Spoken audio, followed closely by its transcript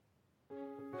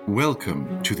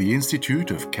Welcome to the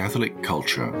Institute of Catholic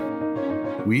Culture.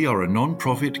 We are a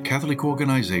non-profit Catholic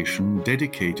organization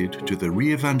dedicated to the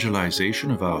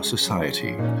re-evangelization of our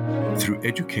society through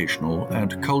educational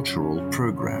and cultural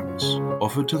programs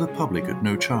offered to the public at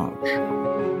no charge.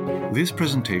 This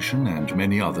presentation and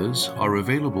many others are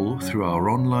available through our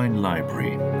online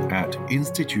library at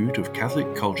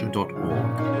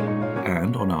instituteofcatholicculture.org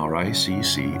and on our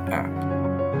ICC app.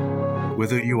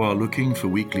 Whether you are looking for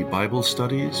weekly Bible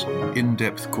studies,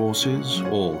 in-depth courses,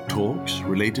 or talks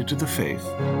related to the faith,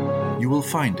 you will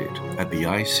find it at the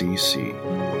ICC.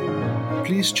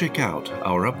 Please check out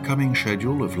our upcoming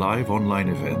schedule of live online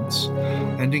events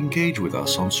and engage with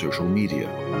us on social media.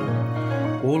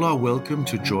 All are welcome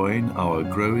to join our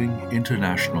growing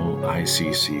international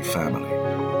ICC family.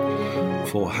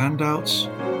 For handouts,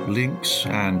 links,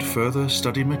 and further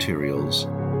study materials,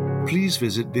 please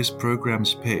visit this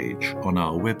program's page on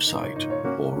our website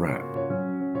or app.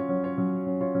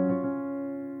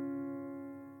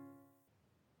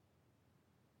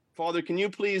 Father, can you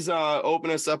please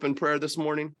open us up in prayer this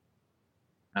morning?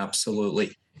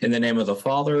 Absolutely. In the name of the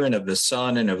Father, and of the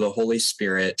Son, and of the Holy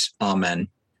Spirit. Amen.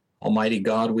 Almighty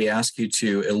God, we ask you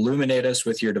to illuminate us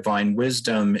with your divine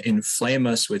wisdom, inflame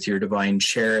us with your divine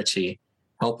charity,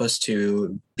 help us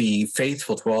to be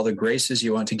faithful to all the graces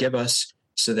you want to give us,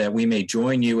 so that we may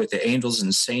join you with the angels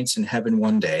and saints in heaven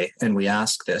one day. And we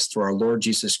ask this through our Lord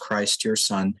Jesus Christ, your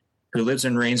Son, who lives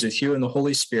and reigns with you in the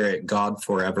Holy Spirit, God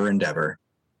forever and ever.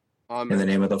 Amen. In the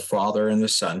name of the Father, and the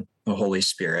Son, the Holy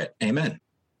Spirit. Amen.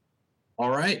 All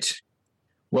right.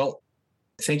 Well,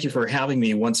 thank you for having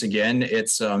me once again.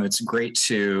 It's great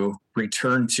to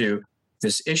return to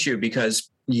this issue because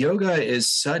yoga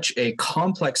is such a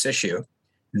complex issue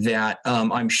that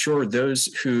I'm sure those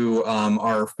who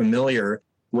are familiar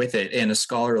with it in a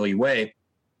scholarly way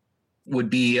would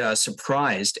be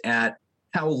surprised at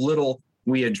how little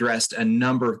we addressed a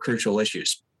number of crucial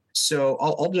issues. So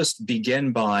I'll just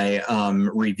begin by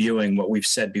reviewing what we've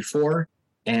said before,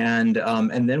 and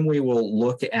then we will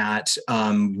look at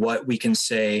what we can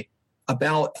say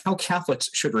about how Catholics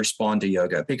should respond to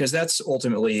yoga, because that's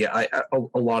ultimately a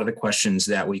lot of the questions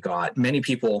that we got. Many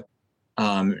people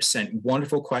sent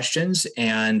wonderful questions,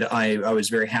 and I was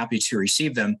very happy to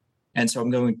receive them. And so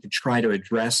I'm going to try to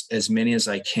address as many as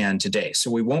I can today. So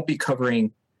we won't be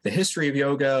covering the history of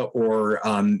yoga or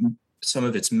some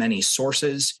of its many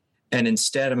sources. And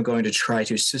instead, I'm going to try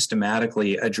to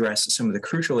systematically address some of the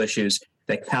crucial issues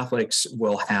that Catholics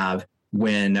will have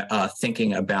when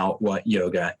thinking about what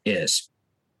yoga is.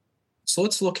 So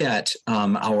let's look at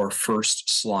our first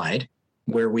slide,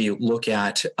 where we look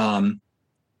at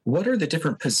what are the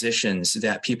different positions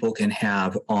that people can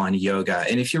have on yoga?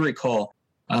 And if you recall,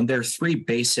 there are three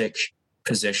basic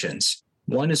positions.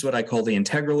 One is what I call the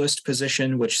integralist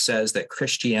position, which says that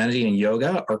Christianity and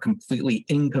yoga are completely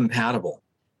incompatible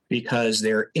because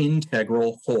they're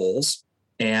integral wholes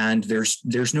and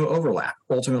there's no overlap.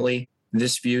 Ultimately,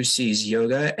 this view sees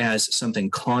yoga as something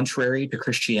contrary to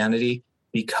Christianity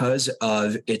because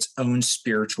of its own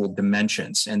spiritual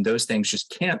dimensions. And those things just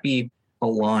can't be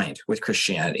aligned with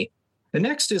Christianity. The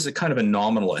next is a kind of a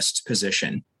nominalist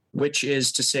position, which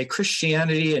is to say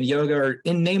Christianity and yoga are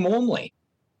in name only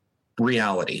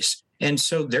realities. And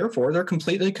so therefore they're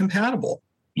completely compatible.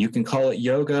 You can call it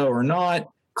yoga or not,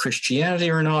 Christianity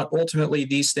or not. Ultimately,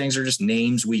 these things are just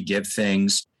names we give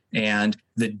things, and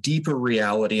the deeper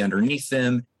reality underneath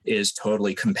them is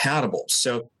totally compatible.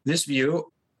 So this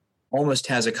view almost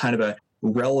has a kind of a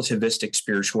relativistic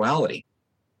spirituality.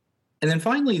 And then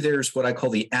finally, there's what I call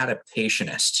the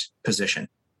adaptationist position.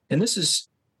 And this is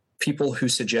people who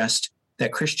suggest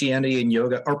that Christianity and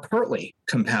yoga are partly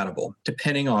compatible,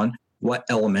 depending on what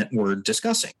element we're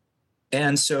discussing.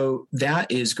 And so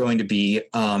that is going to be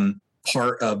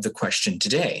part of the question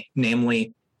today.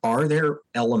 Namely, are there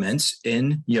elements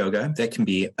in yoga that can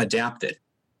be adapted?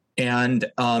 And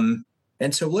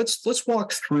so let's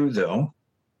walk through, though,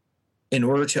 in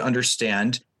order to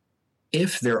understand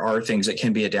if there are things that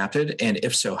can be adapted, and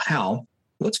if so, how.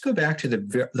 Let's go back to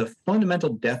the fundamental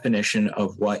definition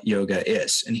of what yoga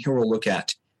is. And here we'll look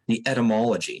at the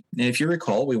etymology. And if you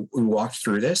recall, we walked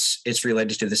through this. It's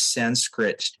related to the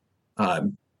Sanskrit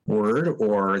word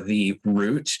or the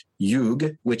root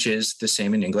yug, which is the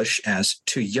same in English as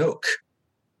to yoke.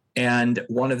 And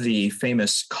one of the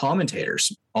famous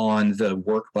commentators on the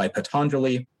work by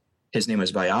Patanjali, his name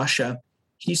is Vyasa,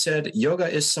 he said, yoga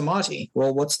is samadhi.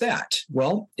 Well, what's that?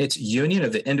 Well, it's union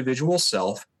of the individual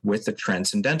self with the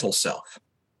transcendental self.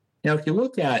 Now, if you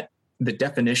look at the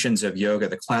definitions of yoga,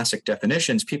 the classic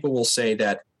definitions, people will say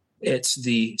that it's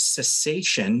the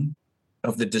cessation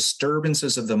of the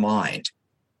disturbances of the mind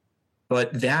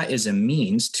but that is a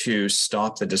means to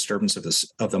stop the disturbance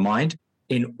of the mind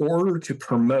in order to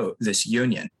promote this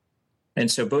union.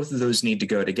 And so both of those need to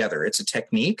go together. It's a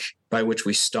technique by which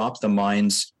we stop the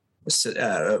mind's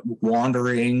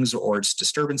wanderings or its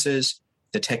disturbances.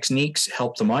 The techniques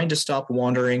help the mind to stop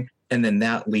wandering, and then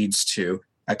that leads to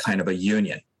a kind of a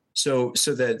union. So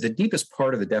the deepest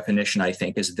part of the definition, I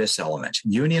think, is this element: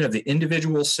 union of the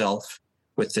individual self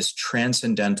with this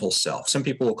transcendental self. Some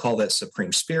people will call that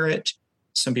Supreme Spirit.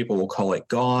 Some people will call it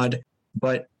God.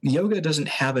 But yoga doesn't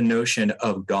have a notion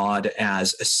of God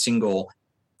as a single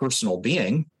personal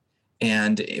being,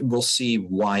 and we'll see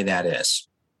why that is.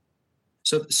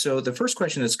 So the first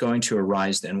question that's going to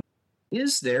arise then,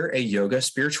 is there a yoga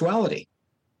spirituality?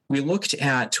 We looked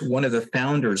at one of the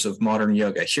founders of modern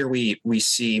yoga. Here we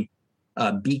see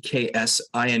BKS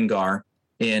Iyengar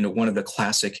in one of the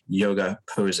classic yoga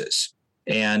poses.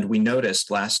 And we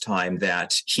noticed last time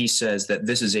that he says that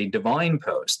this is a divine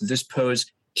pose. This pose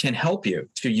can help you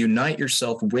to unite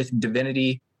yourself with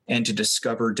divinity and to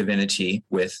discover divinity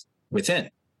within.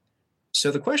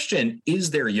 So the question,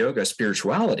 is there yoga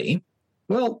spirituality?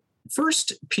 Well,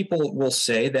 first, people will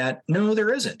say that no,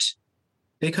 there isn't.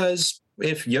 Because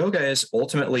if yoga is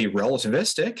ultimately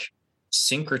relativistic,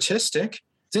 syncretistic,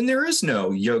 then there is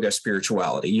no yoga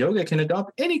spirituality. Yoga can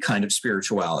adopt any kind of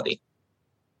spirituality.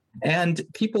 And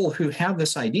people who have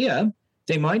this idea,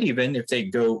 they might even, if they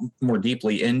go more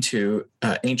deeply into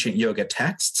ancient yoga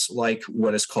texts, like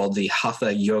what is called the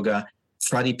Hatha Yoga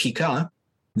Pradipika.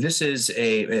 This is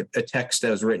a text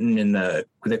that was written in what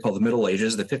they call the Middle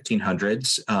Ages, the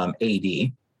 1500s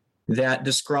AD, that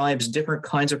describes different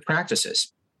kinds of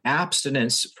practices.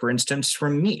 Abstinence, for instance,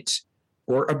 from meat,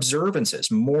 or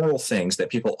observances, moral things that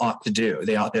people ought to do.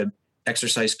 They ought to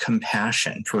exercise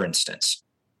compassion, for instance.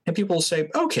 And people will say,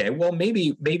 okay, well,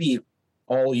 maybe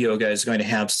all yoga is going to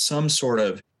have some sort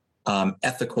of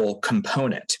ethical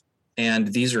component. And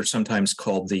these are sometimes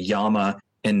called the yama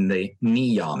and the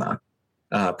niyama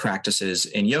practices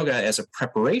in yoga as a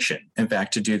preparation, in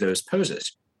fact, to do those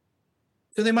poses.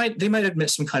 So they might admit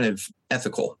some kind of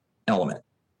ethical element.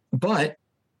 But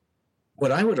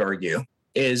what I would argue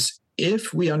is,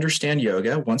 if we understand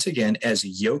yoga, once again, as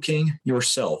yoking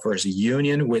yourself or as a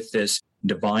union with this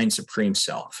divine supreme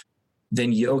self,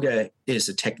 then yoga is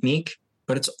a technique,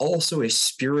 but it's also a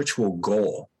spiritual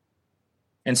goal.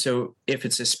 And so if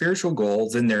it's a spiritual goal,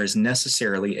 then there is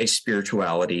necessarily a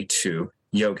spirituality to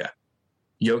yoga.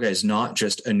 Yoga is not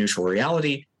just a neutral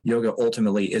reality. Yoga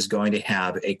ultimately is going to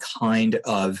have a kind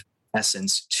of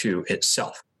essence to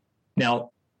itself.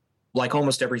 Now, like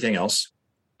almost everything else,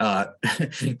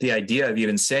 the idea of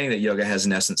even saying that yoga has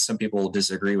an essence, some people will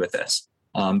disagree with this.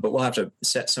 But we'll have to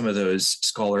set some of those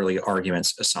scholarly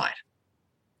arguments aside.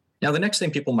 Now, the next thing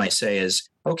people might say is,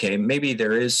 okay, maybe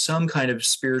there is some kind of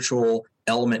spiritual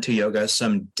element to yoga,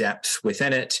 some depth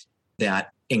within it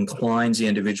that inclines the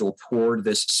individual toward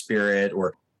this spirit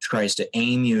or tries to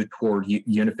aim you toward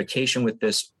unification with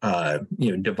this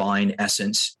divine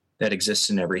essence that exists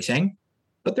in everything.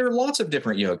 But there are lots of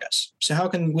different yogas. So how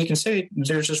can we say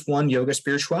there's just one yoga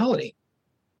spirituality?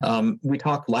 We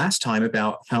talked last time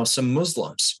about how some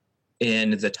Muslims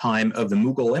in the time of the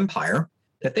Mughal Empire,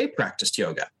 that they practiced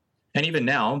yoga. And even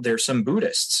now, there's some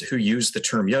Buddhists who use the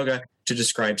term yoga to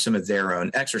describe some of their own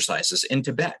exercises. In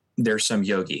Tibet, there's some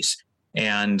yogis,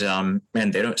 and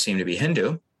they don't seem to be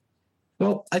Hindu.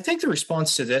 Well, I think the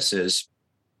response to this is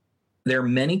there are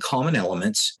many common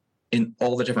elements in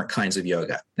all the different kinds of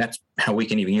yoga. That's how we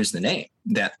can even use the name,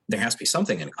 that there has to be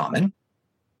something in common.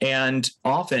 And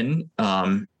often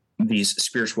these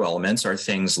spiritual elements are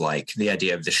things like the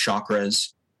idea of the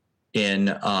chakras. In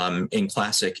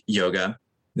classic yoga,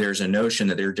 there's a notion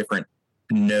that there are different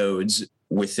nodes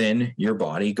within your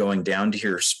body going down to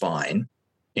your spine.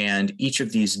 And each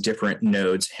of these different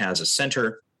nodes has a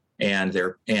center, and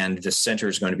the center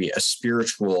is going to be a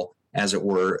spiritual, as it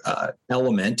were,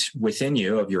 element within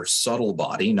you of your subtle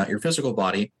body, not your physical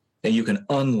body, that you can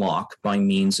unlock by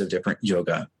means of different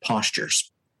yoga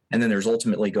postures. And then there's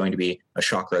ultimately going to be a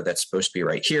chakra that's supposed to be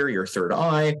right here, your third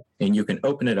eye, and you can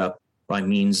open it up by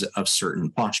means of certain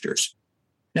postures.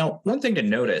 Now, one thing to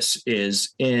notice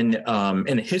is in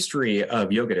the history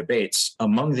of yoga debates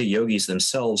among the yogis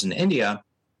themselves in India,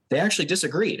 they actually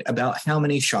disagreed about how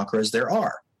many chakras there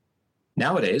are.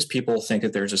 Nowadays, people think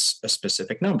that there's a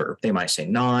specific number. They might say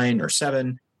 9 or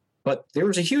 7, but there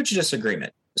was a huge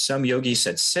disagreement. Some yogis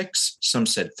said 6, some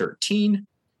said 13.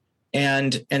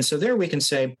 And so there we can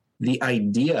say the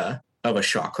idea of a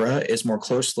chakra is more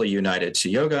closely united to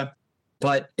yoga,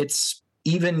 but it's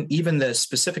even the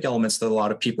specific elements that a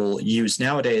lot of people use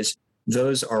nowadays,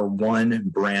 those are one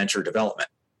branch or development.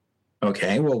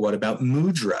 Okay, well, what about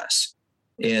mudras?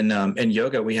 In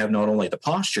yoga, we have not only the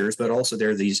postures, but also there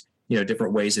are these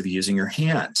different ways of using your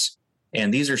hands.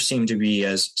 And these are seen to be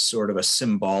as sort of a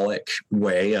symbolic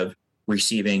way of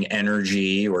receiving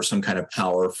energy or some kind of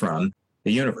power from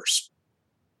the universe.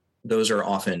 Those are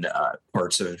often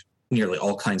parts of nearly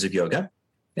all kinds of yoga.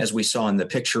 As we saw in the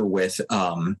picture with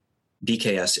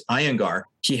BKS Iyengar,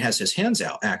 he has his hands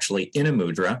out actually in a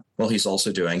mudra while he's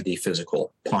also doing the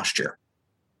physical posture.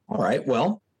 All right,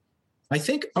 well, I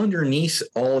think underneath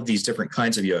all of these different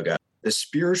kinds of yoga, the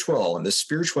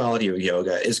spirituality of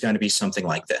yoga is going to be something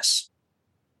like this.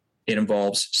 It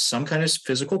involves some kind of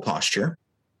physical posture,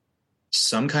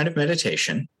 some kind of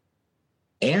meditation,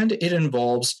 and it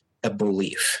involves a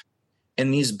belief.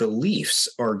 And these beliefs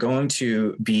are going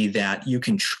to be that you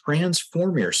can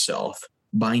transform yourself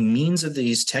by means of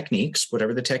these techniques,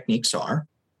 whatever the techniques are.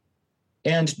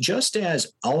 And just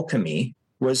as alchemy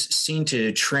was seen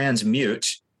to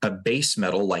transmute a base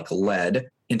metal like lead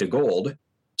into gold,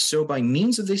 so by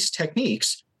means of these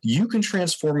techniques, you can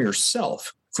transform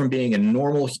yourself from being a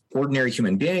normal, ordinary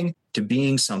human being to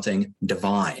being something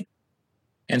divine.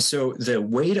 And so the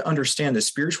way to understand the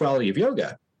spirituality of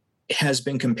yoga has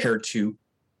been compared to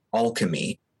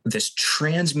alchemy, this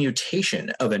transmutation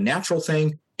of a natural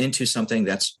thing into something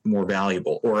that's more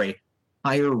valuable, or a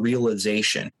higher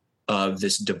realization of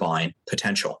this divine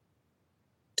potential.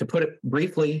 To put it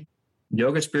briefly,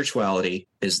 yoga spirituality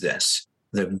is this.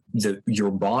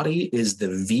 Your body is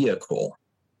the vehicle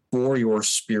for your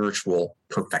spiritual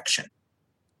perfection.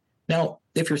 Now,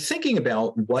 if you're thinking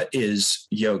about what is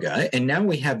yoga, and now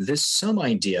we have this some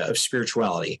idea of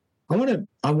spirituality,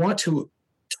 I want to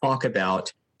talk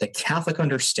about the Catholic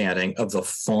understanding of the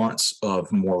fonts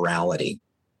of morality.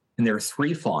 And there are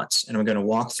 3 fonts, and I'm going to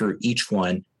walk through each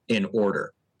one in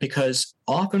order. Because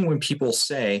often when people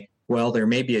say, well, there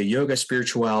may be a yoga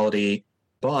spirituality,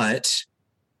 but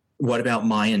what about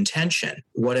my intention?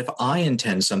 What if I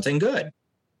intend something good?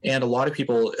 And a lot of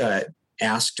people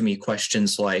asked me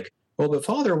questions like, well, but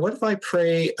Father, what if I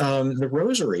pray the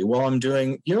rosary while I'm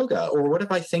doing yoga? Or what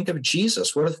if I think of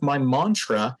Jesus? What if my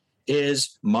mantra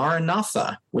is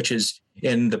Maranatha, which is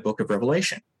in the book of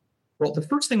Revelation? Well, the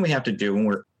first thing we have to do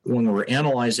when we're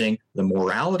analyzing the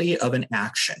morality of an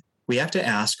action, we have to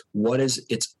ask, what is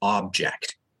its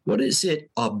object? What is it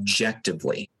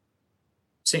objectively?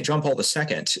 St. John Paul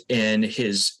II, in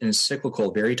his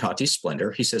encyclical Veritatis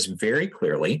Splendor, he says very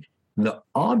clearly, the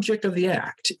object of the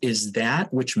act is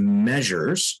that which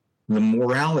measures the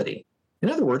morality. In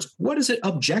other words, what is it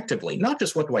objectively? Not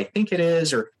just what do I think it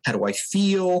is or how do I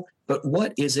feel, but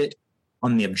what is it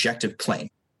on the objective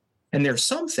plane? And there are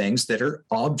some things that are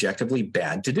objectively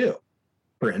bad to do.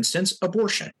 For instance,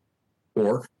 abortion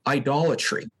or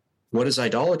idolatry. What is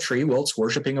idolatry? Well, it's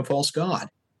worshiping a false god.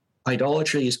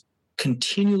 Idolatry is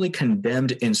continually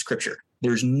condemned in Scripture.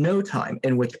 There's no time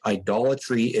in which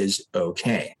idolatry is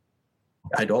okay.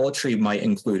 Idolatry might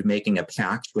include making a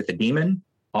pact with a demon,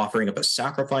 offering up a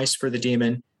sacrifice for the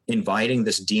demon, inviting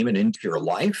this demon into your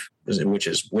life, which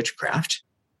is witchcraft,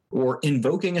 or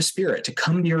invoking a spirit to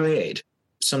come to your aid,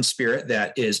 some spirit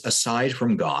that is aside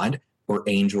from God or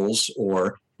angels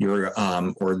or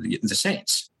the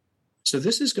saints. So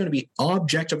this is going to be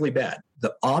objectively bad.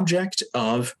 The object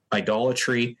of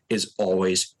idolatry is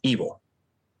always evil.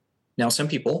 Now, some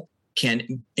people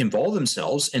can involve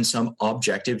themselves in some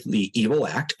objectively evil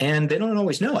act, and they don't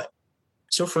always know it.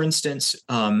 So, for instance,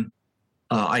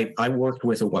 I worked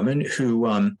with a woman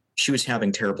who she was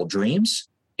having terrible dreams,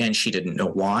 and she didn't know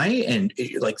why, and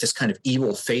like this kind of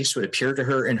evil face would appear to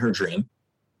her in her dream.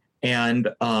 And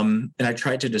I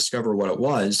tried to discover what it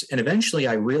was, and eventually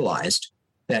I realized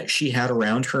that she had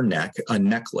around her neck a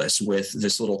necklace with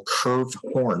this little curved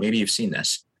horn. Maybe you've seen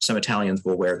this. Some Italians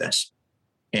will wear this.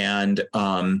 And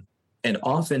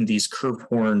often these curved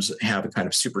horns have a kind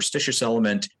of superstitious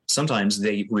element. Sometimes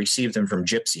they receive them from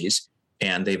gypsies,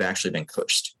 and they've actually been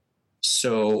cursed.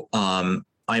 So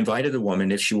I invited the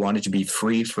woman, if she wanted to be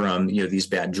free from these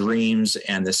bad dreams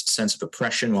and this sense of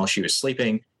oppression while she was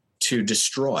sleeping, to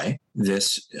destroy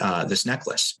this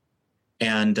necklace.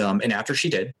 And after she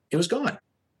did, it was gone.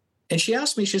 And she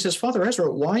asked me, she says, Father Ezra,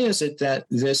 why is it that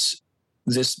this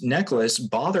necklace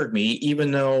bothered me,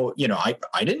 even though,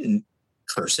 I didn't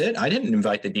curse it. I didn't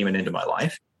invite the demon into my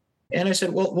life. And I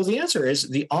said, well, the answer is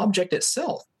the object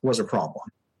itself was a problem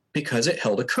because it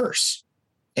held a curse.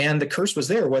 And the curse was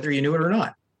there, whether you knew it or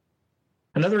not.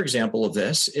 Another example of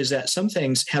this is that some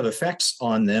things have effects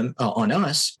on them, on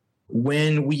us,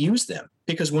 when we use them,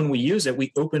 because when we use it,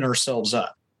 we open ourselves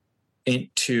up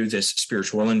into this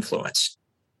spiritual influence.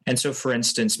 And so, for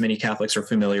instance, many Catholics are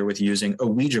familiar with using a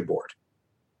Ouija board.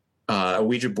 A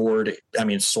Ouija board,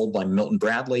 it's sold by Milton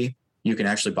Bradley. You can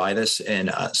actually buy this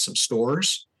in some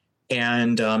stores,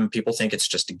 and people think it's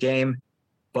just a game.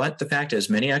 But the fact is,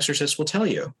 many exorcists will tell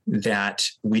you that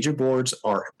Ouija boards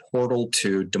are a portal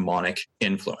to demonic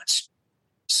influence.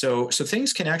 So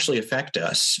things can actually affect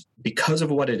us because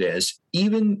of what it is,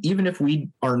 even if we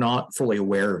are not fully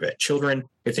aware of it. Children,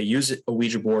 if they use a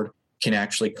Ouija board, can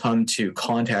actually come to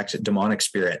contact demonic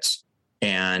spirits,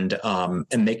 and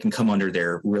they can come under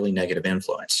their really negative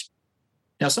influence.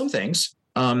 Now, some things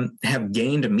have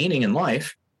gained a meaning in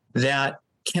life that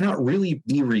cannot really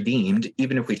be redeemed,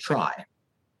 even if we try.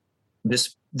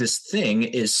 This thing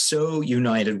is so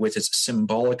united with its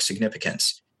symbolic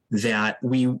significance that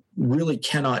we really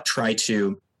cannot try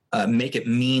to make it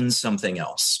mean something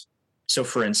else. So,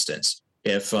 for instance,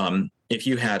 if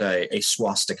you had a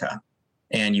swastika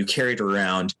and you carried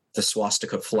around the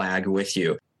swastika flag with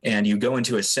you, and you go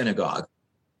into a synagogue,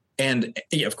 and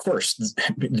of course,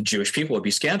 the Jewish people would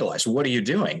be scandalized. What are you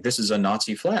doing? This is a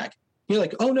Nazi flag. You're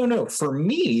like, oh, no. For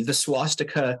me, the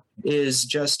swastika is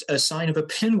just a sign of a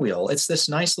pinwheel. It's this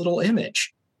nice little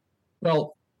image.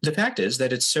 Well, the fact is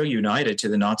that it's so united to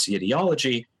the Nazi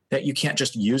ideology that you can't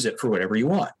just use it for whatever you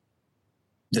want.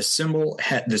 The symbol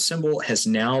has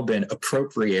now been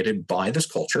appropriated by this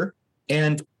culture,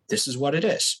 and this is what it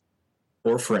is.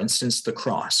 Or, for instance, the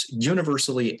cross.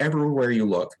 Universally, everywhere you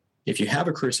look, if you have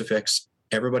a crucifix,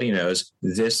 everybody knows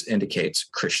this indicates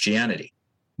Christianity.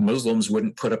 Muslims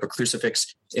wouldn't put up a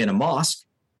crucifix in a mosque,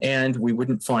 and we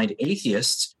wouldn't find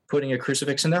atheists putting a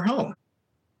crucifix in their home.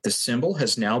 The symbol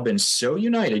has now been so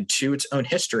united to its own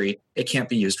history, it can't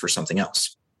be used for something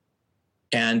else.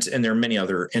 And there are many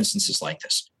other instances like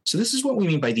this. So this is what we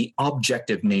mean by the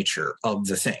objective nature of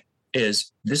the thing,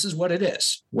 is this is what it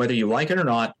is. Whether you like it or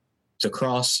not, the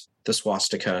cross, the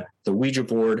swastika, the Ouija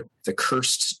board, the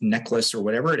cursed necklace, or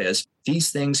whatever it is,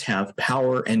 these things have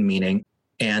power and meaning,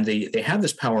 and they have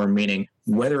this power and meaning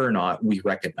whether or not we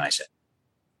recognize it.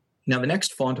 Now, the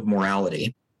next font of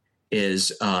morality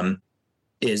is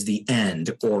the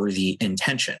end or the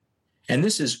intention. And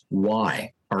this is,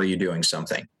 why are you doing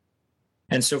something?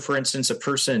 And so, for instance, a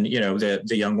person, the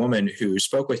young woman who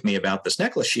spoke with me about this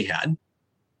necklace she had,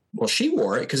 well, she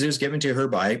wore it because it was given to her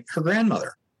by her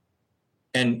grandmother.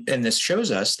 And this shows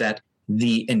us that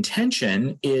the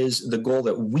intention is the goal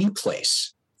that we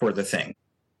place for the thing.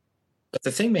 But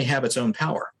the thing may have its own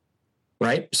power,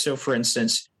 right? So, for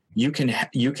instance, you can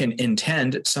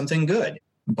intend something good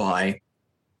by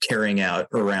carrying out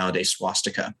around a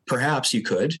swastika. Perhaps you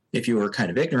could, if you were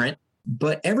kind of ignorant,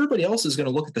 but everybody else is going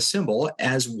to look at the symbol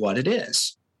as what it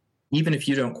is, even if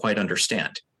you don't quite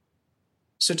understand.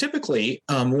 So typically,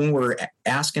 when we're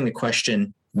asking the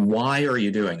question, why are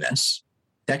you doing this?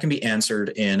 That can be answered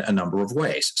in a number of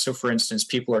ways. So, for instance,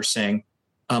 people are saying,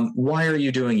 why are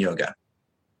you doing yoga?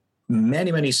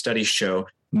 Many, many studies show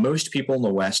most people in the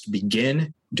West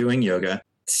begin doing yoga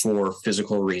for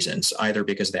physical reasons, either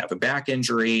because they have a back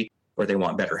injury or they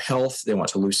want better health, they want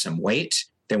to lose some weight,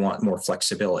 they want more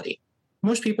flexibility.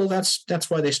 Most people, that's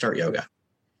why they start yoga.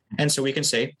 And so we can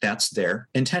say that's their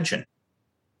intention.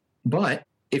 But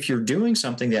if you're doing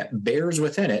something that bears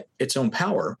within it its own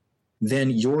power, then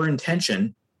your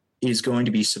intention is going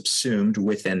to be subsumed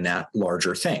within that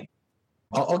larger thing.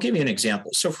 I'll give you an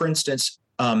example. So, for instance,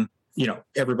 almost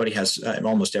everybody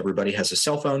has a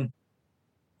cell phone.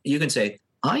 You can say,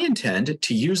 I intend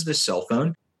to use this cell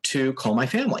phone to call my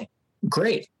family.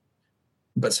 Great.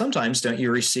 But sometimes don't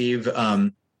you receive,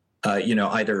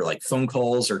 either like phone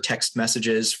calls or text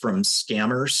messages from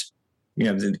scammers?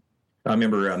 I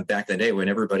remember back in the day when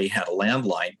everybody had a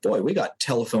landline, boy, we got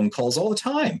telephone calls all the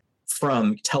time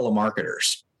from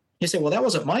telemarketers. You say, well, that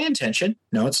wasn't my intention.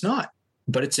 No, it's not.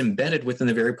 But it's embedded within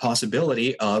the very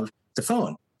possibility of the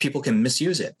phone. People can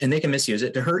misuse it, and they can misuse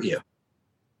it to hurt you.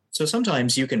 So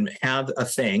sometimes you can have a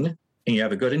thing and you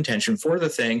have a good intention for the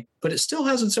thing, but it still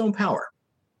has its own power.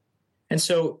 And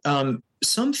so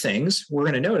some things we're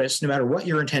going to notice, no matter what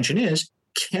your intention is,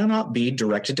 cannot be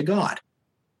directed to God.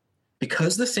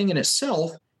 Because the thing in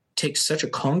itself takes such a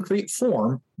concrete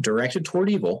form directed toward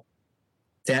evil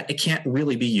that it can't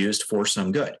really be used for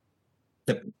some good.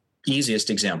 The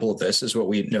easiest example of this is what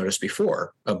we noticed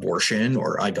before, abortion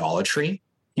or idolatry.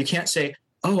 You can't say,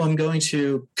 oh, I'm going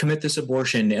to commit this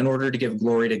abortion in order to give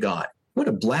glory to God. What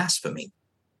a blasphemy.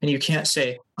 And you can't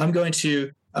say, I'm going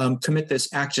to commit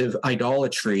this act of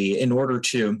idolatry in order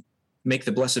to make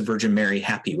the Blessed Virgin Mary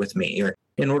happy with me, or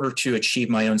in order to achieve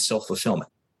my own self-fulfillment.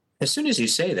 As soon as you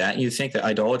say that, you think that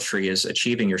idolatry is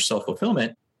achieving your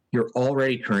self-fulfillment, you're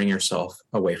already turning yourself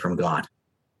away from God.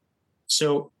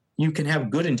 So you can have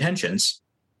good intentions,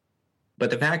 but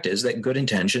the fact is that good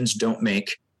intentions don't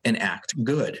make an act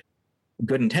good.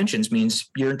 Good intentions means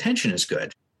your intention is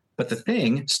good, but the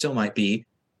thing still might be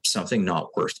something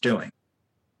not worth doing.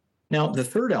 Now, the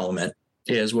third element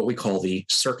is what we call the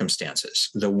circumstances,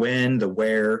 the when, the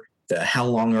where, the how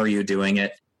long are you doing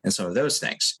it, and some of those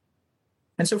things.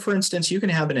 And so, for instance, you can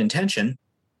have an intention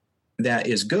that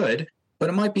is good, but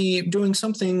it might be doing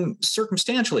something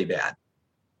circumstantially bad.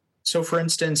 So, for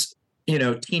instance,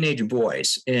 teenage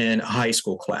boys in a high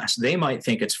school class, they might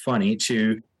think it's funny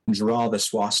to draw the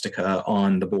swastika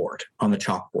on the board, on the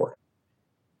chalkboard.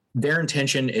 Their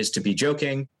intention is to be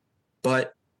joking,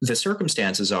 but the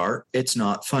circumstances are it's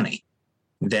not funny,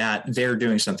 that they're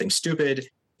doing something stupid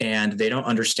and they don't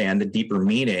understand the deeper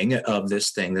meaning of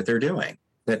this thing that they're doing,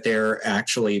 that they're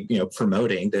actually,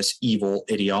 promoting this evil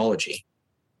ideology.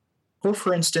 Or,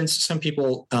 for instance, some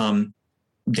people,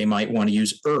 they might want to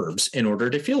use herbs in order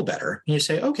to feel better. And you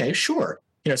say, okay, sure.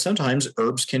 Sometimes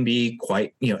herbs can be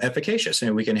quite, efficacious.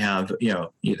 And we can have,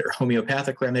 either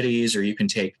homeopathic remedies, or you can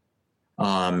take,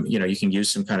 you can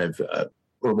use some kind of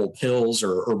herbal pills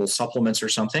or herbal supplements or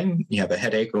something. You have a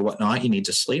headache or whatnot, you need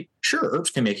to sleep. Sure,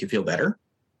 herbs can make you feel better.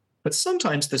 But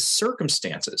sometimes the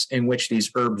circumstances in which these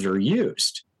herbs are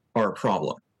used are a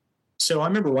problem. So I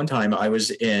remember one time I was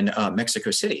in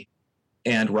Mexico City,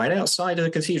 and right outside of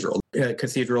the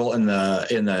cathedral in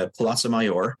the Plaza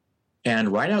Mayor, and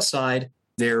right outside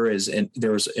there was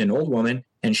an old woman,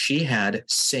 and she had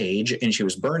sage, and she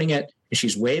was burning it, and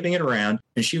she's waving it around,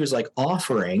 and she was like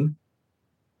offering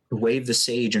to wave the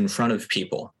sage in front of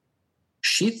people.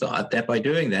 She thought that by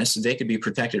doing this, they could be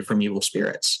protected from evil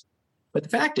spirits. But the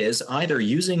fact is, either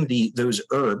using those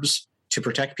herbs to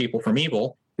protect people from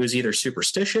evil, it was either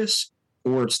superstitious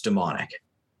or it's demonic.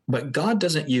 But God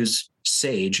doesn't use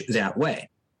sage that way.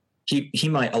 He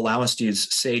might allow us to use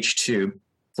sage to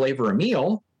flavor a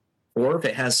meal, or if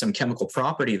it has some chemical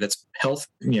property that's health,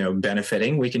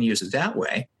 benefiting, we can use it that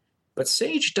way. But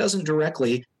sage doesn't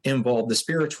directly involve the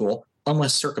spiritual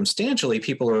unless circumstantially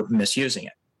people are misusing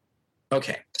it.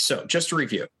 Okay, so just to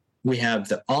review, we have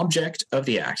the object of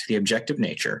the act, the objective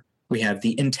nature. We have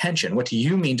the intention. What do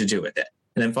you mean to do with it?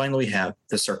 And then finally, we have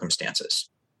the circumstances.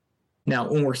 Now,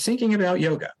 when we're thinking about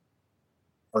yoga,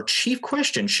 our chief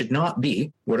question should not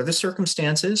be, what are the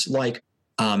circumstances? Like,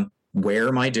 where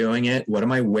am I doing it? What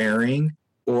am I wearing?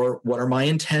 Or what are my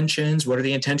intentions? What are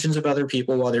the intentions of other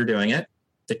people while they're doing it?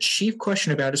 The chief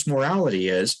question about its morality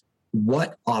is,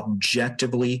 what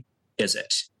objectively is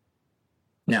it?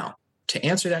 Now, to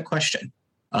answer that question,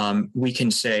 we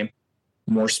can say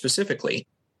more specifically,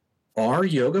 are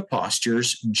yoga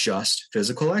postures just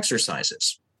physical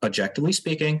exercises? Objectively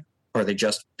speaking, are they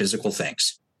just physical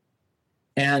things?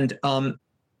 And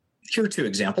here are two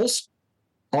examples.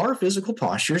 Are physical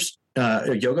postures,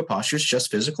 yoga postures,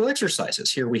 just physical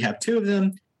exercises? Here we have two of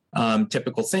them,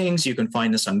 typical things. You can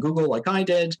find this on Google like I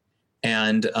did.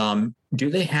 And do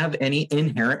they have any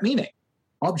inherent meaning?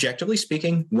 Objectively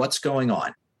speaking, what's going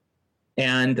on?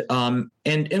 And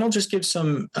I'll just give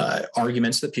some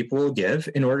arguments that people will give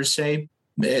in order to say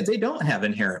they don't have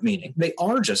inherent meaning. They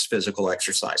are just physical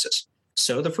exercises.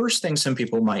 So the first thing some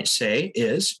people might say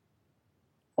is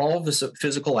all of the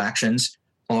physical actions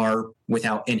are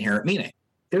without inherent meaning.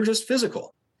 They're just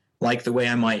physical, like the way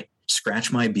I might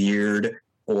scratch my beard,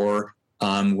 or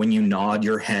when you nod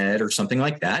your head or something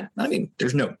like that. I mean,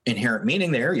 there's no inherent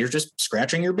meaning there. You're just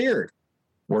scratching your beard.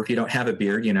 Or if you don't have a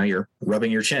beard, you're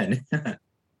rubbing your chin.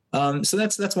 So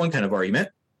that's one kind of argument.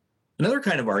 Another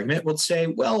kind of argument would say,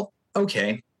 well,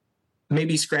 okay,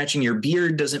 maybe scratching your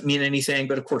beard doesn't mean anything,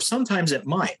 but of course, sometimes it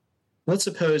might. Let's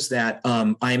suppose that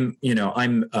I'm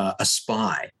a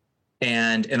spy,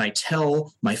 and I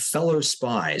tell my fellow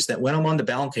spies that when I'm on the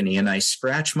balcony and I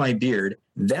scratch my beard,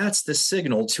 that's the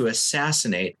signal to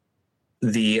assassinate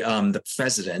the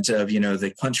president of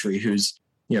the country who's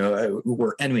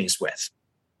we're enemies with.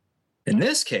 In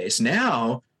this case,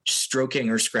 now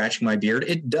stroking or scratching my beard,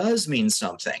 it does mean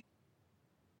something.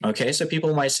 Okay, so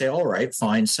people might say, all right,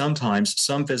 fine, sometimes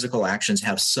some physical actions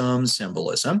have some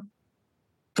symbolism,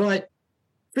 but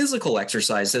physical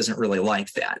exercise isn't really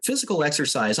like that. Physical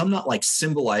exercise, I'm not like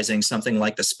symbolizing something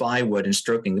like the spy would in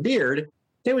stroking the beard.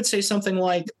 They would say something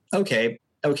like, okay,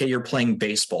 you're playing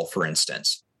baseball, for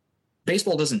instance.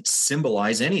 Baseball doesn't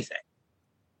symbolize anything.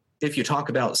 If you talk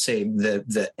about, say,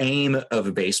 the aim of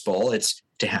a baseball, it's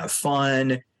to have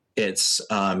fun. It's,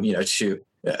 to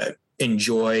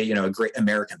enjoy, a great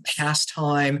American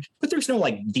pastime. But there's no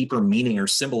like deeper meaning or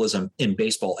symbolism in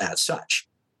baseball as such.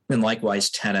 And likewise,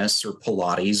 tennis or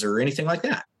Pilates or anything like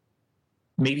that.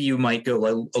 Maybe you might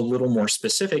go a little more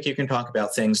specific. You can talk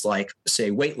about things like,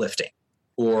 say, weightlifting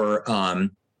or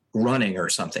running or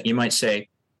something. You might say,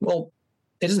 well,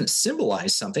 it doesn't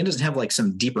symbolize something. It doesn't have like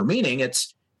some deeper meaning.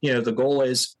 It's, the goal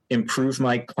is improve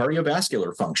my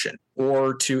cardiovascular function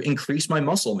or to increase my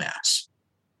muscle mass.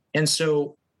 And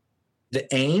so the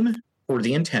aim or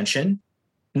the intention,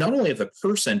 not only of the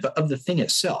person, but of the thing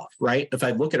itself, right? If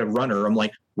I look at a runner, I'm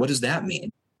like, what does that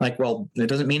mean? Like, well, it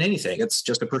doesn't mean anything. It's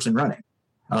just a person running.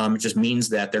 It just means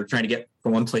that they're trying to get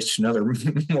from one place to another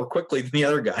more quickly than the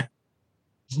other guy.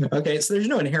 Okay, so there's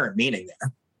no inherent meaning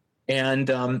there.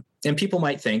 And people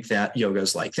might think that yoga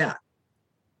is like that.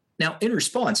 Now, in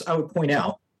response, I would point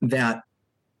out that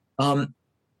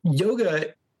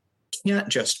yoga can't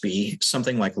just be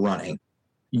something like running.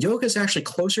 Yoga is actually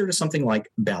closer to something like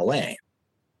ballet.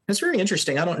 It's very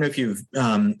interesting. I don't know if you've,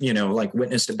 like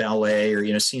witnessed a ballet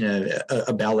or, seen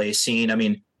a ballet scene. I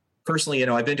mean, personally,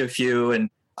 I've been to a few and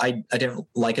I didn't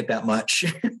like it that much.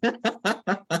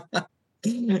 I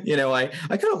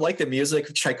kind of like the music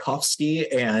of Tchaikovsky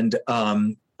and,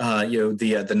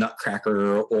 the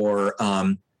Nutcracker or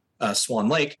Swan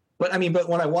Lake. But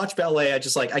when I watch ballet, I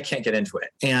can't get into it.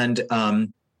 And,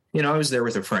 I was there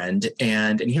with a friend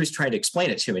and he was trying to explain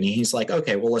it to me. And he's like,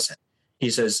 okay, well, listen. He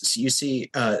says, so you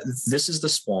see, this is the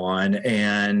swan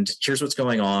and here's what's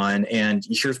going on. And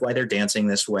here's why they're dancing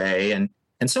this way and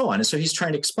so on. And so he's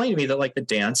trying to explain to me that like the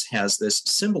dance has this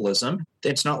symbolism.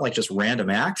 It's not like just random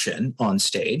action on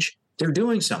stage. They're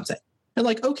doing something. And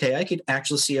like, okay, I could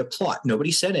actually see a plot.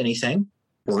 Nobody said anything.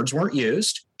 Words weren't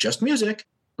used, just music.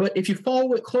 But if you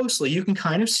follow it closely, you can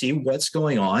kind of see what's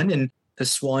going on. And the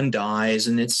swan dies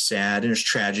and it's sad and there's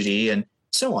tragedy and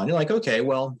so on. You're like, okay,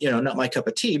 well, not my cup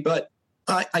of tea, but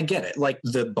I get it. Like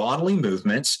the bodily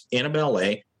movements in a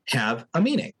ballet have a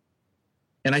meaning.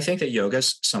 And I think that yoga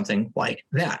is something like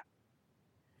that.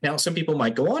 Now, some people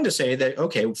might go on to say that,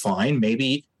 okay, fine,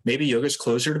 maybe yoga is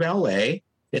closer to ballet.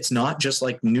 It's not just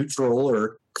like neutral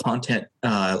or content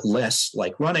less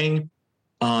like running.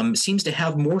 Seems to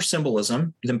have more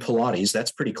symbolism than Pilates.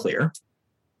 That's pretty clear.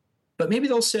 But maybe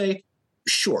they'll say,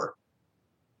 sure,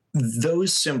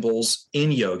 those symbols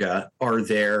in yoga are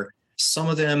there. Some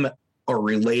of them are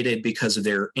related because of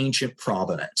their ancient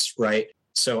provenance, right?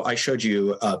 So I showed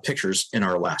you pictures in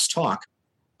our last talk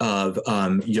of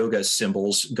yoga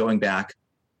symbols going back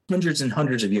hundreds and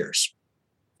hundreds of years.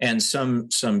 And some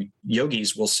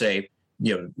yogis will say,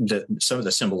 some of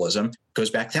the symbolism goes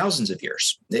back thousands of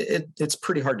years. It's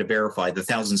pretty hard to verify the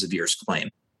thousands of years claim,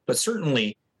 but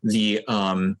certainly the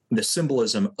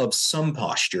symbolism of some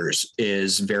postures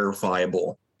is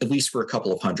verifiable, at least for a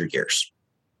couple of hundred years.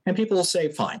 And people will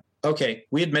say, fine, okay,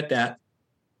 we admit that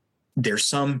there's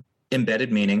some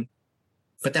embedded meaning,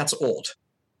 but that's old.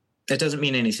 That doesn't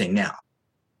mean anything now.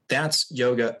 That's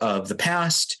yoga of the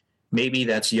past. Maybe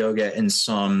that's yoga in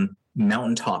some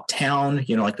mountaintop town,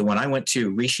 like the one I went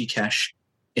to, Rishikesh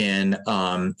in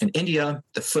India,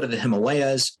 the foot of the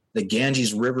Himalayas, the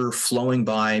Ganges River flowing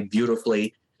by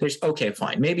beautifully. Okay,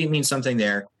 fine. Maybe it means something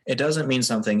there. It doesn't mean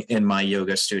something in my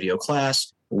yoga studio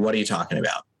class. What are you talking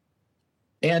about?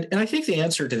 And I think the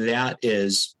answer to that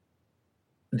is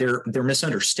they're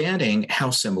misunderstanding how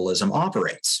symbolism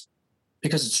operates.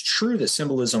 Because it's true that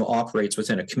symbolism operates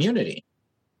within a community.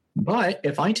 But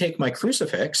if I take my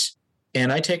crucifix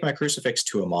and I take my crucifix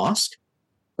to a mosque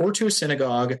or to a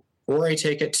synagogue, or I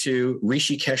take it to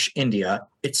Rishikesh, India,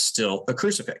 it's still a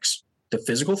crucifix. The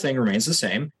physical thing remains the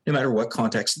same, no matter what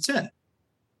context it's in.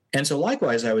 And so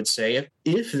likewise, I would say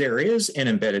if there is an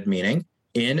embedded meaning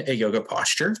in a yoga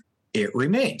posture, it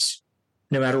remains,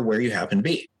 no matter where you happen to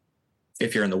be.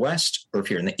 If you're in the West, or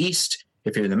if you're in the East,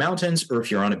 if you're in the mountains, or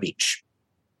if you're on a beach.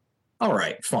 All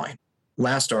right, fine.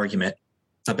 Last argument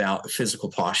about physical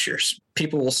postures.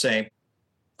 People will say,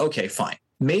 okay, fine.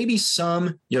 Maybe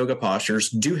some yoga postures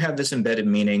do have this embedded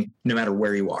meaning no matter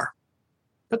where you are.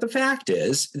 But the fact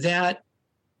is that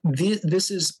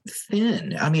this is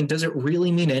thin. Does it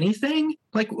really mean anything?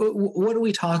 Like, what are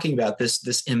we talking about,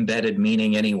 this embedded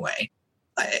meaning anyway?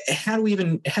 How do we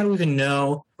even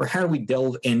know, or how do we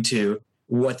delve into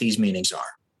what these meanings are?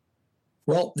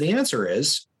 Well, the answer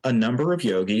is a number of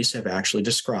yogis have actually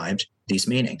described these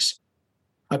meanings.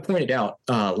 I pointed out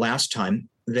last time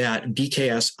that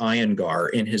BKS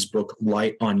Iyengar, in his book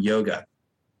Light on Yoga,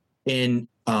 in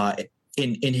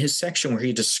his section where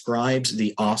he describes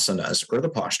the asanas, or the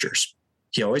postures,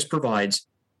 he always provides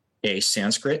a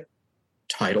Sanskrit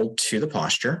title to the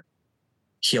posture.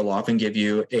 He'll often give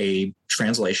you a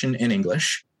translation in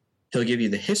English. He'll give you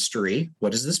the history.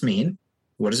 What does this mean?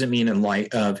 What does it mean in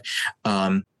light of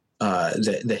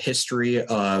the history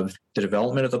of the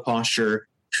development of the posture,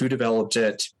 who developed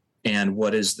it, and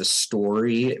what is the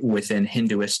story within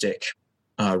Hinduistic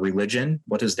religion?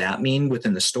 What does that mean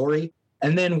within the story?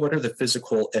 And then what are the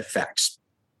physical effects?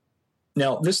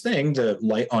 Now, this thing, the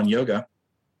Light on Yoga,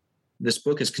 this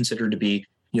book is considered to be,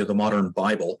 the modern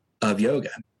Bible of yoga.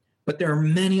 But there are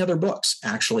many other books,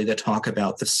 actually, that talk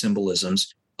about the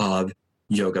symbolisms of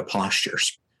yoga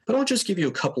postures. But I'll just give you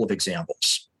a couple of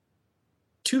examples.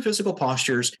 Two physical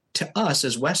postures to us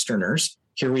as Westerners,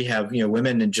 here we have,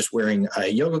 women and just wearing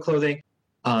yoga clothing,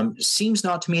 seems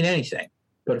not to mean anything.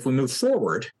 But if we move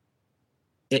forward,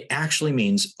 it actually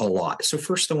means a lot. So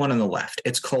first, the one on the left,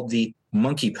 it's called the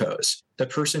monkey pose. The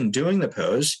person doing the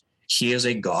pose, he is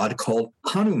a god called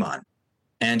Hanuman.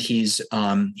 And he's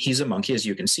a monkey, as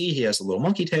you can see. He has a little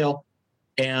monkey tail.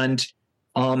 And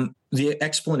the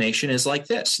explanation is like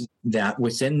this, that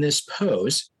within this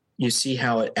pose, you see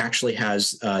how it actually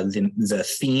has the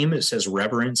theme. It says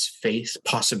reverence, faith,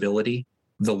 possibility,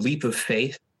 the leap of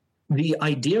faith. The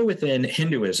idea within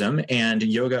Hinduism and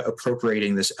yoga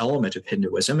appropriating this element of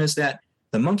Hinduism is that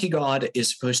the monkey god is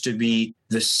supposed to be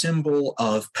the symbol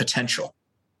of potential.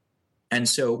 And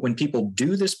so when people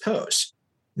do this pose,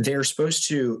 they're supposed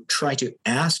to try to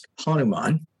ask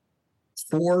Hanuman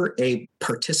for a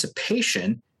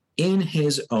participation in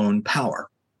his own power.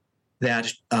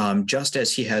 That just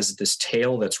as he has this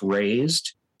tail that's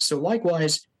raised, so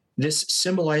likewise, this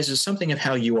symbolizes something of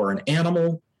how you are an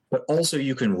animal, but also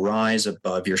you can rise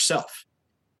above yourself.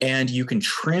 And you can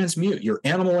transmute your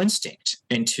animal instinct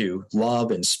into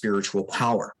love and spiritual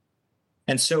power.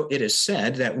 And so it is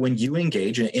said that when you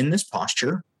engage in this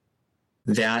posture,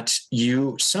 that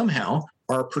you somehow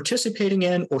are participating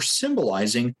in or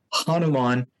symbolizing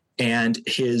Hanuman and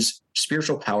his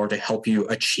spiritual power to help you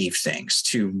achieve things,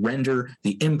 to render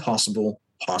the impossible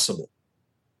possible.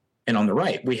 And on the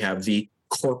right, we have the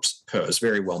corpse pose,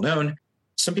 very well known.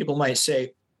 Some people might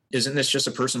say, isn't this just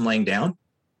a person laying down?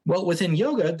 Well, within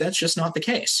yoga, that's just not the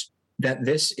case. That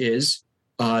this is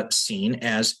seen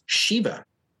as Shiva.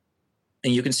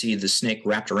 And you can see the snake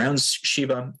wrapped around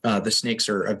Shiva. The snakes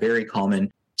are a very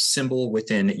common symbol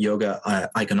within yoga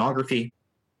iconography.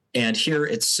 And here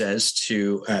it says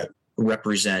to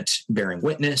represent bearing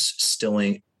witness,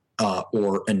 stilling,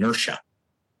 or inertia.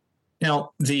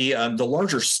 Now, the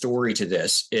larger story to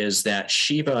this is that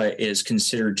Shiva is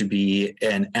considered to be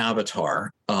an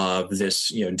avatar of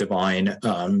this divine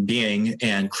being,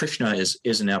 and Krishna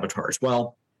is an avatar as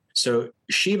well. So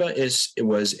Shiva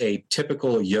was a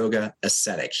typical yoga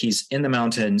ascetic. He's in the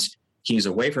mountains, he's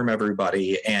away from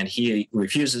everybody, and he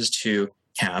refuses to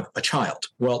have a child.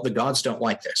 Well, the gods don't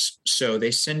like this. So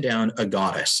they send down a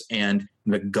goddess and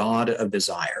the god of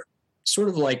desire, sort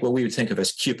of like what we would think of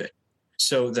as Cupid.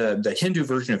 So the Hindu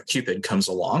version of Cupid comes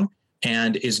along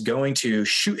and is going to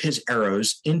shoot his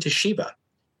arrows into Shiva.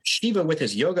 Shiva, with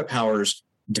his yoga powers,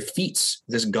 defeats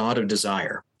this god of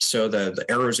desire. So the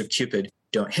arrows of Cupid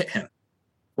don't hit him.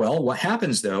 Well, what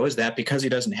happens, though, is that because he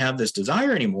doesn't have this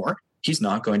desire anymore, he's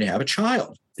not going to have a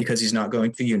child because he's not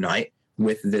going to unite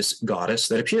with this goddess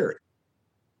that appeared.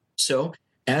 So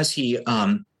as he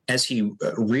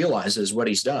realizes what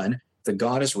he's done, the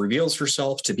goddess reveals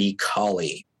herself to be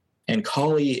Kali. And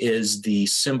Kali is the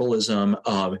symbolism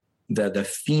of the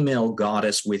female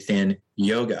goddess within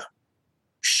yoga.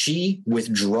 She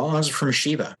withdraws from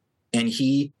Shiva, and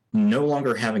he, no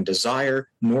longer having desire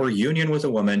nor union with a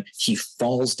woman, he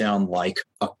falls down like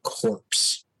a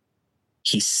corpse.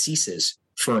 He ceases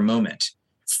for a moment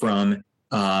from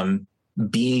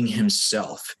being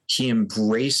himself. He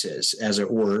embraces, as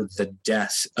it were, the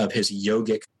death of his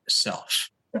yogic self.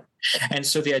 And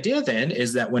so the idea then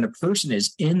is that when a person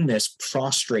is in this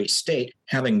prostrate state,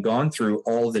 having gone through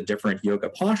all the different yoga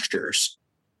postures,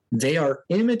 they are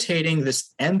imitating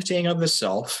this emptying of the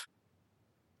self,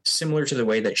 similar to the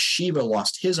way that Shiva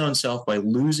lost his own self by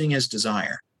losing his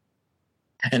desire.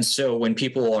 And so when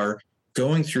people are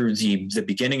going through the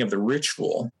beginning of the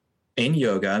ritual in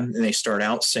yoga, and they start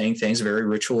out saying things very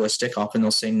ritualistic, often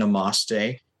they'll say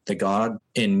namaste, the God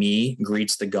in me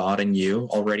greets the God in you,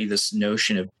 already this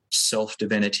notion of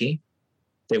self-divinity.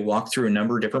 They walk through a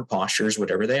number of different postures,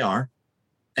 whatever they are,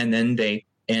 and then they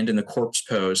end in the corpse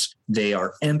pose. They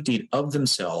are emptied of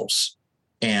themselves,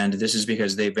 and this is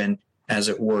because they've been, as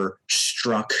it were,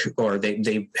 struck, or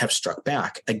they have struck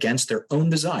back against their own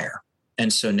desire.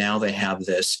 And so now they have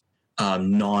this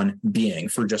non-being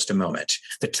for just a moment.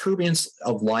 The turbulence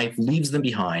of life leaves them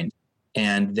behind,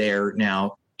 and they're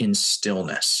now in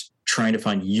stillness, trying to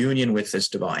find union with this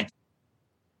divine.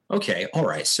 Okay, all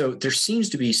right. So there seems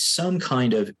to be some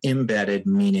kind of embedded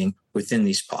meaning within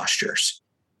these postures.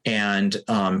 And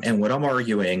what I'm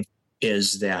arguing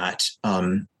is that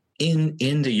in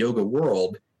the yoga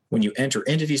world, when you enter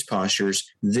into these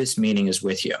postures, this meaning is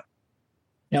with you.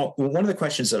 Now, one of the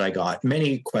questions that I got,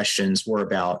 many questions were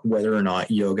about whether or not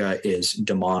yoga is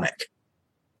demonic.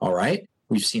 All right,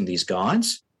 we've seen these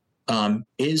gods.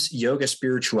 Is yoga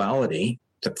spirituality,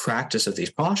 the practice of these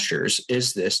postures,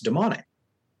 is this demonic?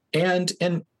 And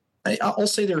I'll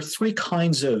say there are three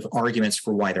kinds of arguments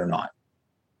for why they're not.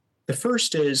 The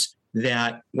first is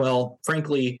that, well,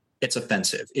 frankly, it's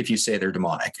offensive if you say they're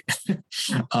demonic.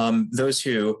 Those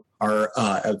who are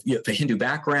of a Hindu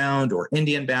background or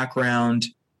Indian background,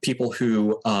 people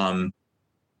who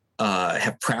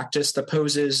have practiced the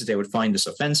poses, they would find this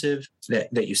offensive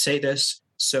that you say this.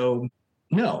 So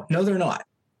no, they're not.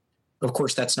 Of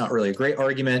course, that's not really a great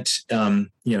argument.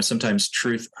 Sometimes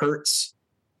truth hurts,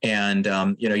 and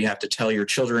you have to tell your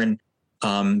children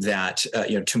that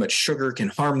too much sugar can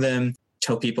harm them.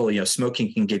 Tell people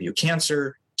smoking can give you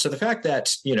cancer. So the fact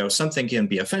that something can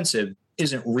be offensive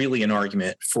isn't really an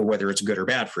argument for whether it's good or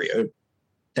bad for you.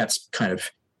 That's kind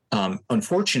of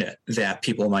unfortunate that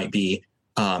people might be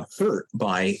hurt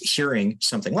by hearing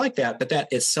something like that, but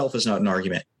that itself is not an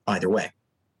argument either way.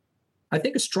 I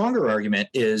think a stronger argument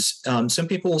is some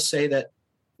people will say that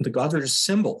the gods are just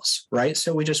symbols, right?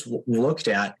 So we just looked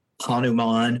at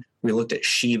Hanuman, we looked at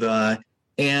Shiva,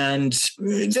 and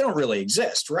they don't really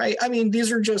exist, right? I mean,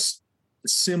 these are just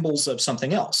symbols of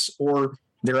something else, or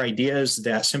they're ideas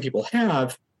that some people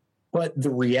have, but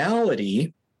the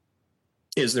reality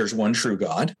is there's one true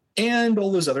God, and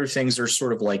all those other things are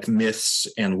sort of like myths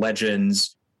and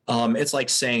legends. It's like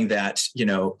saying that,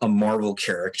 a Marvel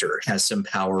character has some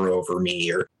power over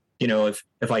me, or,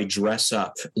 if I dress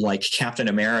up like Captain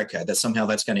America, that somehow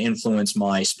that's going to influence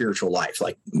my spiritual life.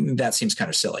 Like, that seems kind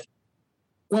of silly.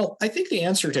 Well, I think the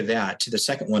answer to that, to the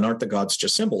second one, aren't the gods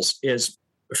just symbols, is,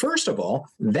 first of all,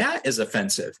 that is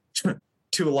offensive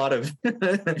to a lot of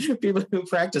people who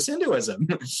practice Hinduism.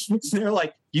 They're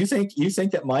like, you think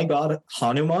that my God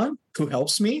Hanuman, who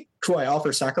helps me, who I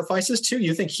offer sacrifices to,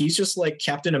 you think he's just like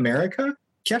Captain America?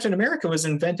 Captain America was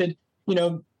invented,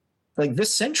 like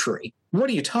this century. What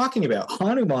are you talking about?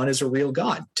 Hanuman is a real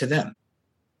God to them.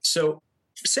 So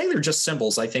saying they're just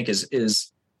symbols, I think,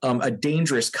 is a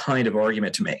dangerous kind of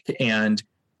argument to make, and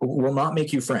will not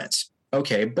make you friends.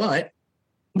 Okay, but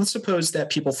let's suppose that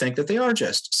people think that they are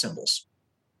just symbols.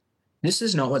 This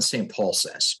is not what St. Paul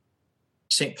says.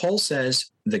 St. Paul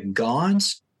says the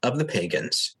gods of the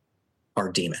pagans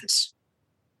are demons.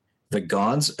 The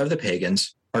gods of the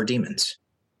pagans are demons.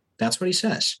 That's what he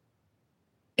says.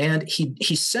 And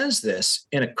he says this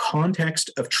in a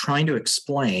context of trying to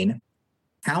explain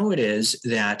how it is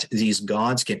that these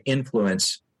gods can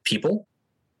influence people.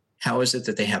 How is it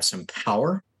that they have some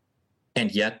power,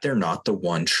 and yet they're not the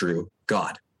one true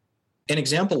God? An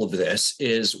example of this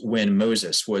is when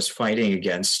Moses was fighting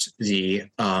against the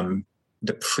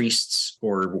priests,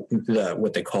 or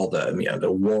what they call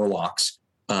the warlocks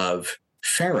of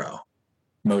Pharaoh.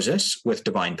 Moses, with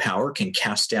divine power, can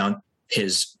cast down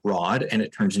his rod and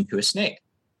it turns into a snake.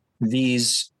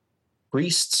 These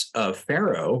priests of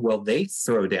Pharaoh, well, they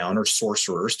throw down, or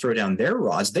sorcerers throw down their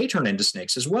rods, they turn into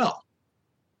snakes as well.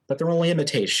 But they're only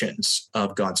imitations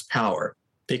of God's power,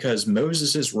 because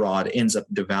Moses' rod ends up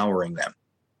devouring them.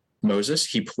 Moses,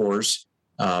 he pours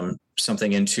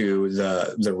something into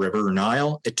the river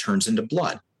Nile, it turns into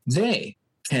blood. They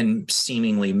can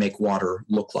seemingly make water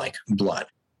look like blood.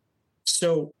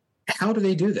 So how do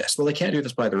they do this? Well, they can't do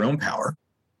this by their own power.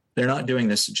 They're not doing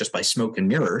this just by smoke and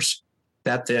mirrors.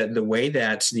 That the way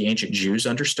that the ancient Jews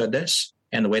understood this,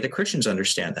 and the way the Christians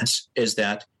understand this, is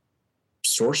that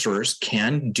sorcerers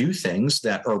can do things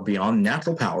that are beyond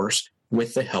natural powers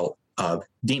with the help of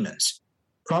demons.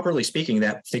 Properly speaking,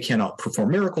 that they cannot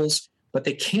perform miracles, but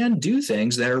they can do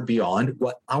things that are beyond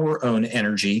what our own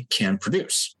energy can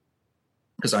produce.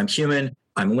 Because I'm human,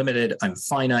 I'm limited, I'm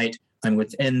finite, I'm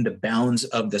within the bounds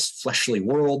of this fleshly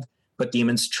world, but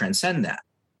demons transcend that.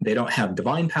 They don't have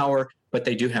divine power, but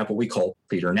they do have what we call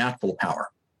preternatural power.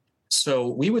 So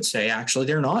we would say, actually,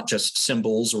 they're not just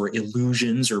symbols or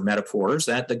illusions or metaphors,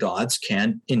 that the gods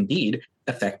can indeed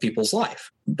affect people's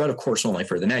life, but of course only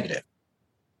for the negative.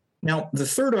 Now, the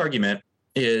third argument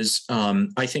is,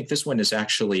 I think this one is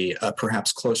actually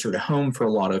perhaps closer to home for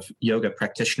a lot of yoga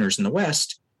practitioners in the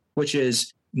West, which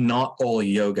is not all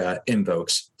yoga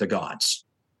invokes the gods.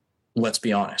 Let's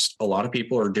be honest. A lot of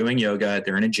people are doing yoga,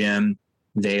 they're in a gym,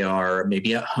 they are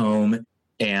maybe at home,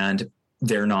 and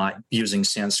they're not using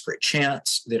Sanskrit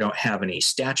chants. They don't have any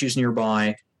statues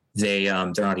nearby. They're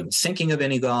not even thinking of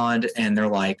any god. And they're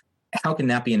like, how can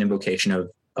that be an invocation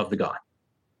of the god?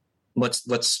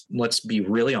 Let's be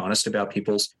really honest about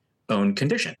people's own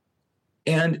condition.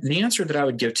 And the answer that I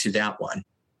would give to that one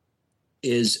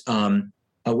is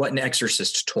what an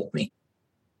exorcist told me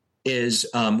is,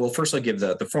 well, first I'll give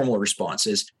the formal response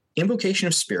is, invocation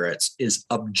of spirits is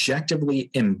objectively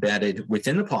embedded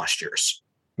within the postures,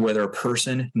 whether a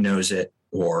person knows it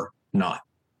or not.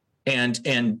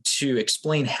 And to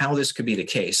explain how this could be the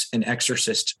case, an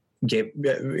exorcist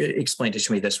explained it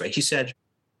to me this way. He said,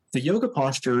 the yoga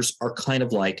postures are kind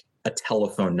of like a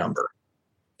telephone number.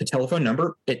 The telephone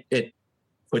number, it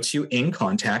puts you in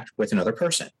contact with another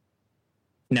person.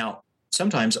 Now,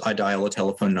 sometimes I dial a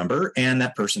telephone number and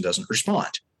that person doesn't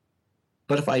respond.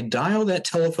 But if I dial that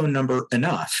telephone number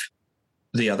enough,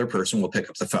 the other person will pick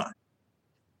up the phone.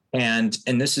 And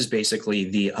this is basically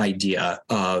the idea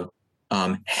of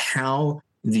how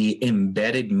the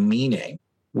embedded meaning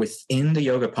within the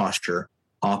yoga posture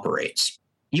operates,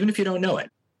 even if you don't know it.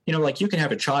 You know, like you can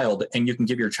have a child and you can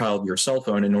give your child your cell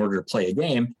phone in order to play a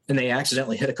game, and they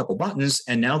accidentally hit a couple buttons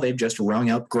and now they've just rung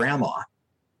out grandma.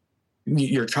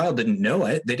 Your child didn't know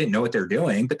it. They didn't know what they're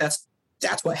doing, but that's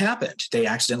what happened. They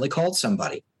accidentally called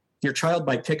somebody. Your child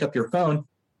might pick up your phone,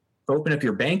 open up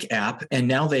your bank app, and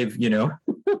now they've,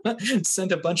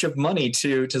 sent a bunch of money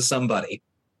to somebody.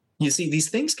 You see, these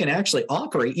things can actually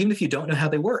operate even if you don't know how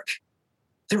they work.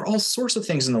 There are all sorts of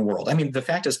things in the world. I mean, the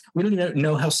fact is, we don't even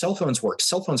know how cell phones work.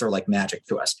 Cell phones are like magic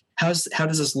to us. How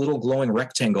does this little glowing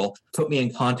rectangle put me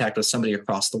in contact with somebody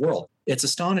across the world? It's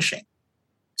astonishing.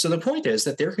 So the point is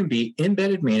that there can be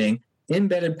embedded meaning,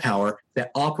 embedded power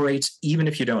that operates even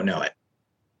if you don't know it.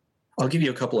 I'll give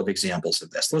you a couple of examples of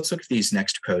this. Let's look at these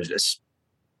next poses.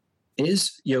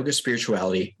 Is yoga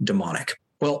spirituality demonic?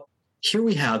 Well, here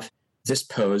we have this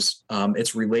pose.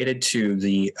 It's related to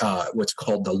the what's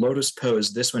called the lotus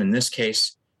pose. This one in this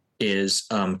case is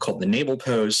called the navel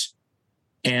pose.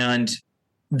 And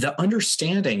the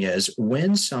understanding is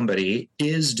when somebody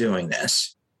is doing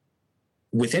this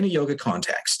within a yoga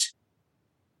context,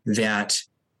 that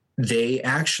they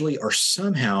actually are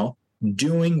somehow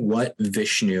doing what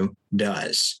Vishnu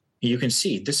does. You can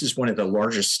see this is one of the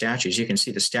largest statues. You can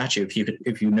see the statue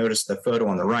if you notice the photo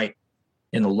on the right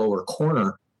in the lower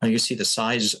corner. You see the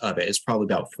size of it. It's probably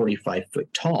about 45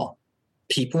 foot tall.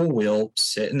 People will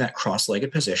sit in that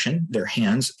cross-legged position, their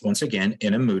hands, once again,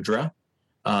 in a mudra.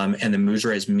 And the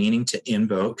mudra is meaning to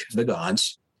invoke the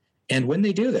gods. And when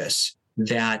they do this,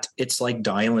 that it's like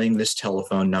dialing this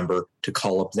telephone number to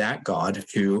call up that god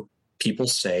who people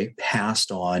say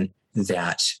passed on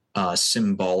that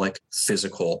symbolic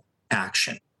physical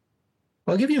action.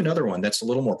 I'll give you another one that's a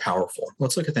little more powerful.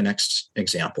 Let's look at the next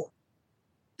example.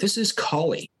 This is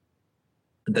Kali,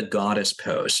 the goddess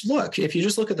pose. Look, if you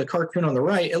just look at the cartoon on the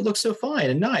right, it looks so fine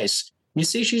and nice. You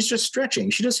see, she's just stretching.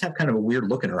 She does have kind of a weird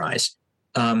look in her eyes.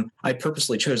 I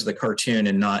purposely chose the cartoon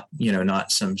and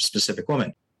not some specific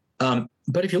woman.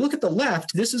 But if you look at the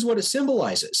left, this is what it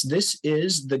symbolizes. This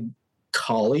is the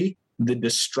Kali, the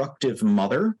destructive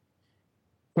mother.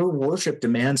 Her worship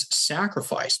demands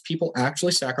sacrifice. People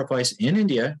actually sacrifice in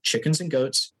India chickens and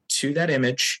goats to that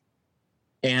image.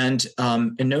 And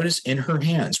notice in her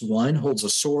hands, one holds a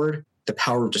sword, the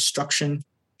power of destruction.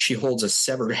 She holds a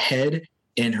severed head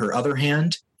in her other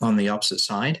hand on the opposite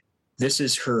side. This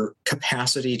is her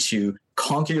capacity to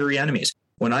conquer your enemies.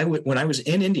 When I was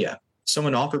in India,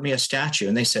 someone offered me a statue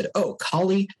and they said, "Oh,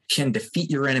 Kali can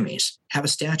defeat your enemies. Have a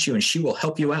statue and she will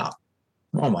help you out."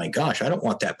 Oh my gosh, I don't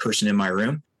want that person in my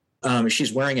room.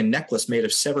 She's wearing a necklace made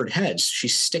of severed heads.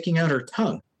 She's sticking out her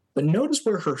tongue. But notice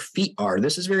where her feet are.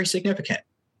 This is very significant.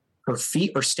 Her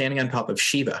feet are standing on top of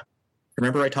Shiva.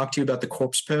 Remember I talked to you about the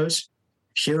corpse pose?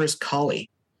 Here is Kali.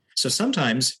 So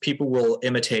sometimes people will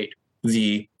imitate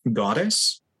the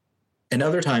goddess, and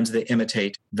other times they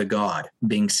imitate the god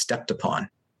being stepped upon.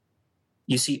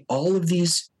 You see, all of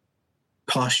these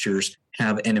postures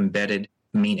have an embedded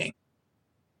meaning.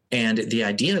 And the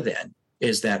idea then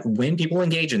is that when people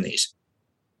engage in these,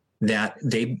 that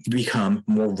they become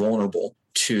more vulnerable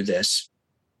to this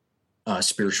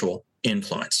spiritual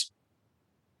influence.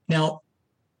 Now,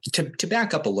 to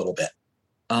back up a little bit,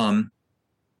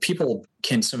 people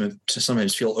can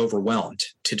sometimes feel overwhelmed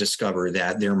to discover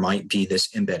that there might be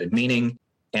this embedded meaning,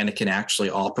 and it can actually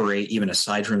operate even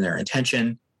aside from their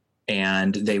intention.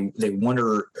 And they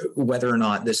wonder whether or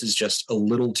not this is just a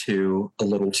little too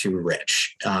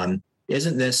rich.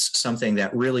 Isn't this something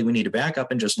that really we need to back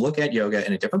up and just look at yoga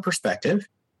in a different perspective?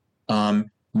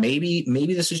 Maybe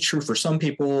this is true for some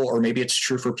people, or maybe it's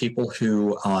true for people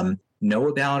who know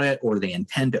about it, or they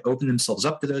intend to open themselves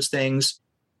up to those things.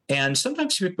 And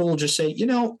sometimes people will just say,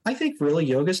 I think really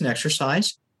yoga is an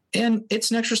exercise, and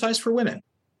it's an exercise for women.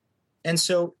 And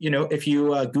so, if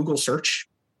you Google search,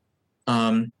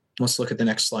 let's look at the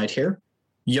next slide here.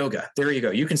 Yoga. There you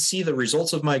go. You can see the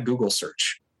results of my Google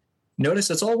search. Notice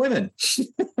it's all women.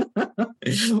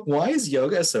 Why is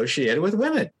yoga associated with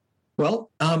women?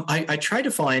 Well, I tried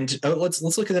to find. Let's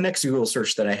look at the next Google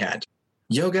search that I had.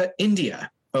 Yoga India.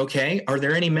 Okay, are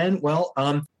there any men? Well,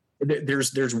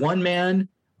 there's one man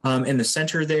in the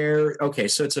center there. Okay,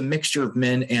 so it's a mixture of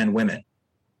men and women,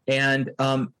 and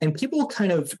people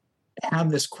kind of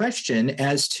have this question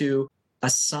as to,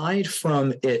 aside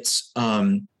from its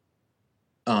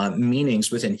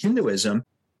meanings within Hinduism,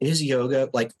 is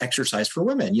yoga like exercise for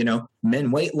women?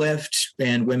 Men weightlift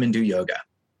and women do yoga.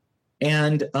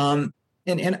 And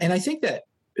I think that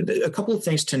a couple of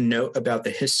things to note about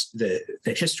the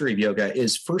history of yoga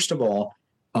is, first of all,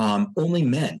 only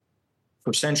men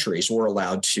for centuries were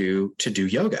allowed to do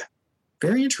yoga.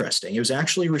 Very interesting. It was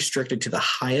actually restricted to the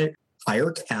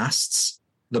higher castes,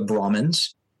 the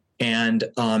Brahmins, and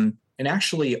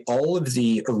actually all of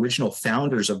the original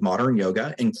founders of modern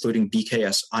yoga, including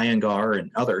BKS Iyengar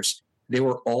and others, they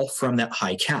were all from that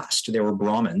high caste. They were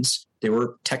Brahmins. They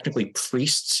were technically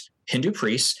priests, Hindu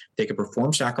priests. They could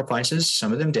perform sacrifices.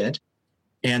 Some of them did.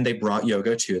 And they brought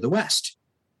yoga to the West.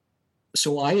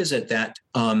 So why is it that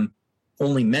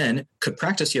only men could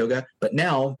practice yoga, but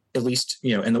now, at least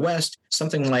in the West,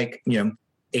 something like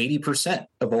 80%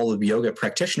 of all of yoga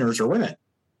practitioners are women?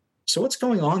 So what's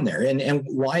going on there? And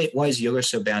why is yoga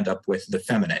so bound up with the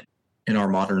feminine in our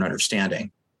modern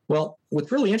understanding? Well,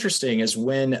 what's really interesting is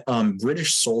when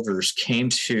British soldiers came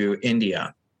to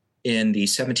India in the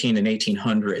 17 and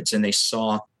 1800s, and they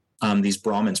saw these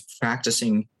Brahmins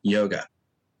practicing yoga,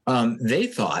 they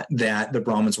thought that the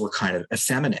Brahmins were kind of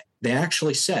effeminate. They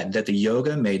actually said that the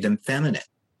yoga made them feminine.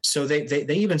 So they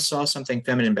even saw something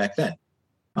feminine back then.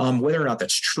 Whether or not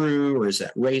that's true, or is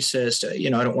that racist,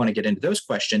 I don't want to get into those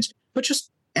questions, but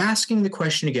just asking the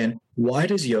question again, why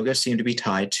does yoga seem to be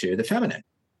tied to the feminine?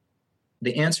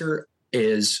 The answer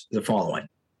is the following.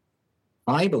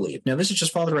 I believe, now this is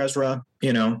just Father Ezra,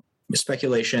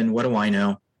 speculation, what do I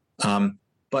know?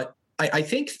 But I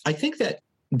think that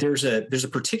there's a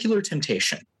particular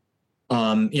temptation.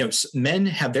 Men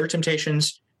have their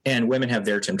temptations and women have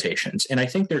their temptations. And I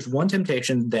think there's one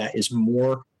temptation that is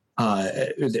more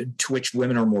to which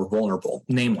women are more vulnerable,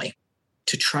 namely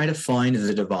to try to find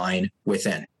the divine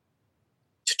within,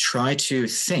 to try to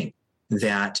think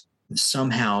that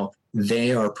somehow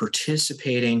they are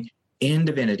participating in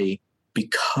divinity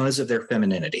because of their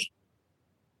femininity.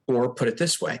 Or put it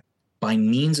this way, by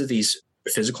means of these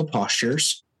physical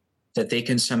postures, that they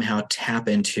can somehow tap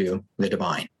into the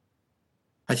divine.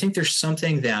 I think there's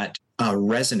something that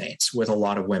resonates with a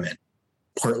lot of women,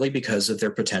 partly because of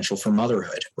their potential for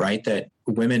motherhood, right? That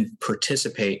women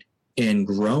participate in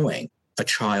growing a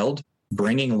child,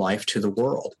 bringing life to the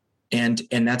world. And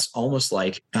that's almost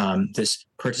like this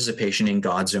participation in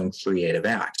God's own creative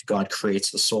act. God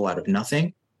creates the soul out of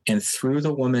nothing. And through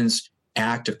the woman's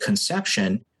act of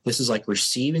conception, this is like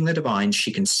receiving the divine.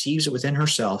 She conceives it within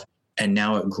herself, and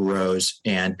now it grows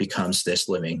and becomes this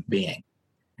living being.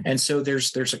 And so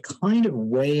there's a kind of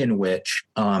way in which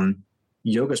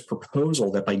yoga's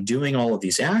proposal that by doing all of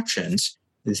these actions,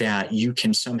 that you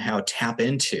can somehow tap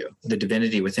into the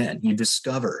divinity within. You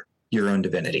discover your own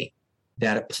divinity.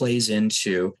 That it plays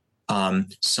into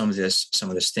some of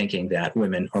this thinking that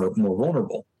women are more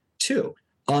vulnerable to.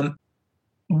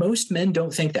 Most men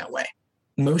don't think that way.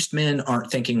 Most men aren't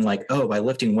thinking like, oh, by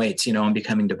lifting weights, I'm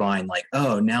becoming divine. Like,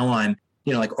 oh, now I'm,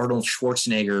 like Arnold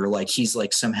Schwarzenegger, like he's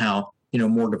like somehow,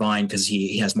 more divine because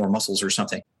he has more muscles or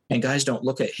something. And guys don't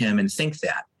look at him and think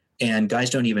that. And guys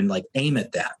don't even like aim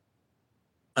at that.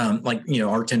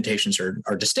 Our temptations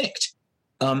are distinct.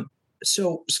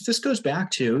 So this goes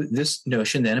back to this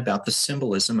notion then about the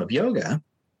symbolism of yoga.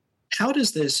 How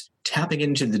does this tapping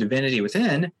into the divinity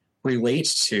within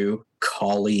relate to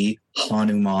Kali,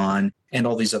 Hanuman, and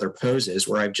all these other poses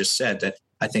where I've just said that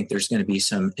I think there's going to be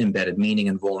some embedded meaning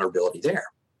and vulnerability there?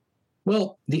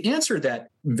 Well, the answer that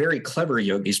very clever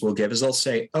yogis will give is they'll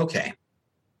say, okay,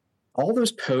 all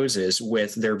those poses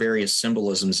with their various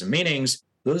symbolisms and meanings,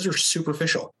 those are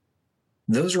superficial.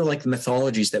 Those are like the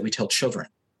mythologies that we tell children.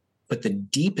 But the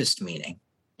deepest meaning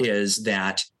is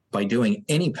that by doing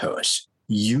any pose,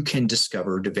 you can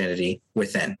discover divinity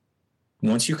within.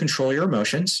 Once you control your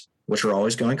emotions, which are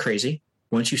always going crazy,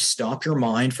 once you stop your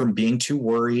mind from being too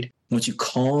worried, once you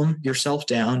calm yourself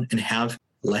down and have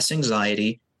less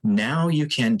anxiety, now you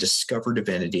can discover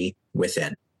divinity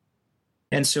within.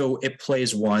 And so it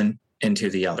plays one into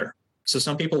the other. So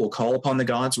some people will call upon the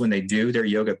gods when they do their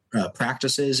yoga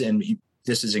practices, and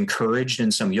this is encouraged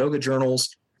in some yoga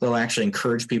journals. They'll actually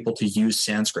encourage people to use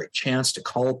Sanskrit chants to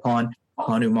call upon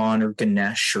Hanuman or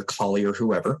Ganesh or Kali or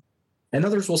whoever. And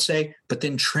others will say, but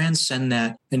then transcend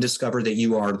that and discover that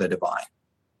you are the divine.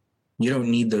 You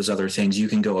don't need those other things. You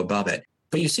can go above it.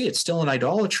 But you see, it's still an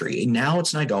idolatry. Now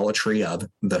it's an idolatry of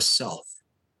the self.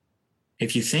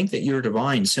 If you think that you're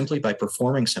divine simply by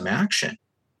performing some action,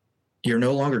 you're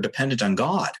no longer dependent on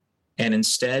God. And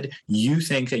instead, you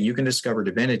think that you can discover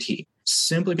divinity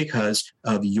simply because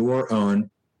of your own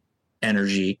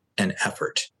energy and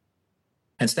effort.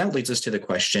 And so that leads us to the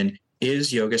question,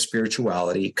 is yoga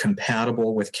spirituality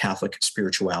compatible with Catholic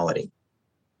spirituality?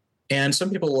 And some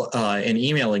people in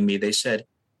emailing me, they said,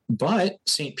 but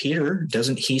St. Peter,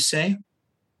 doesn't he say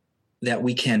that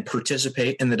we can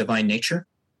participate in the divine nature?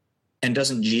 And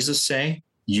doesn't Jesus say,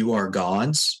 you are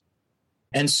gods?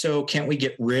 And so can't we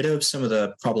get rid of some of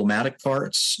the problematic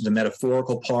parts, the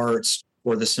metaphorical parts,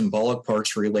 or the symbolic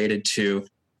parts related to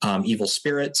evil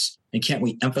spirits? And can't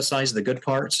we emphasize the good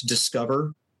parts,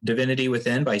 discover divinity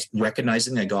within by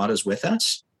recognizing that God is with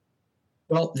us?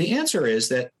 Well, the answer is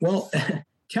that,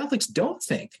 Catholics don't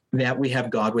think that we have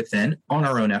God within on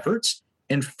our own efforts.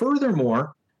 And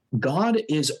furthermore, God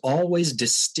is always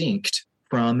distinct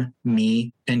from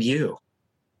me and you.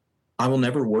 I will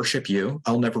never worship you.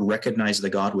 I'll never recognize the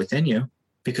God within you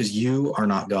because you are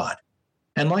not God.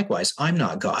 And likewise, I'm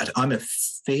not God. I'm a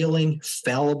failing,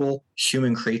 fallible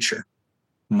human creature.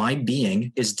 My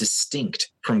being is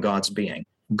distinct from God's being.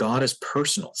 God is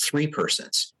personal, three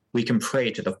persons. We can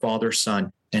pray to the Father,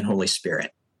 Son, and Holy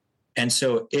Spirit. And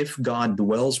so if God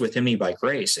dwells within me by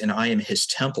grace and I am his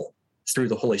temple through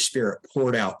the Holy Spirit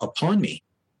poured out upon me,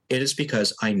 it is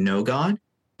because I know God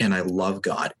and I love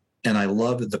God and I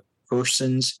love the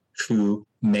persons who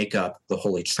make up the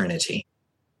Holy Trinity.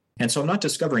 And so I'm not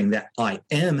discovering that I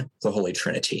am the Holy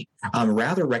Trinity. I'm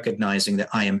rather recognizing that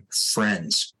I am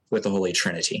friends with the Holy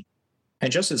Trinity.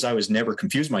 And just as I was never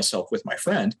confused myself with my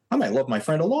friend, I might love my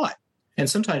friend a lot. And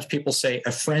sometimes people say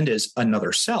a friend is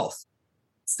another self.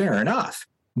 Fair enough.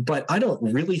 But I don't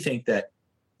really think that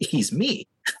he's me.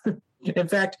 In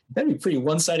fact, that'd be a pretty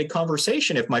one-sided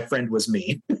conversation if my friend was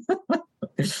me.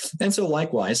 And so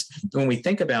likewise, when we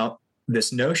think about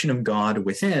this notion of God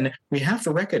within, we have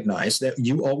to recognize that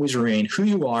you always remain who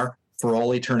you are for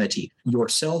all eternity.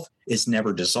 Yourself is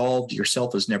never dissolved.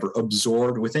 Yourself is never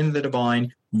absorbed within the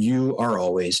divine. You are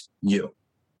always you.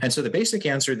 And so the basic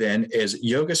answer then is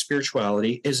yoga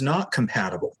spirituality is not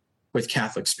compatible with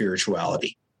Catholic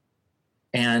spirituality.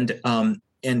 And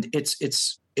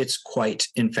it's quite,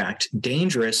 in fact,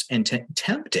 dangerous and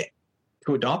tempting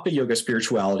to adopt a yoga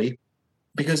spirituality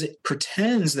because it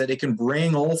pretends that it can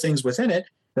bring all things within it,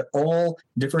 that all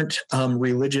different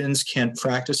religions can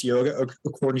practice yoga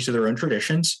according to their own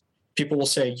traditions. People will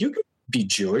say, you can be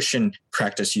Jewish and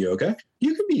practice yoga.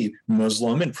 You can be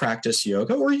Muslim and practice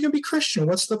yoga, or you can be Christian.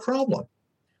 What's the problem?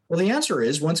 Well, the answer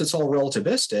is once it's all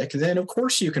relativistic, then of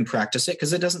course you can practice it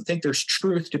because it doesn't think there's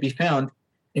truth to be found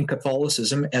in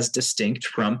Catholicism as distinct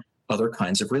from other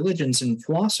kinds of religions and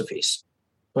philosophies.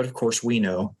 But of course, we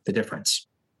know the difference.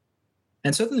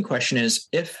 And so then the question is,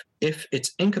 if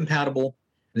it's incompatible,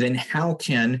 then how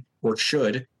can or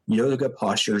should yoga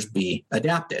postures be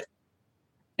adapted?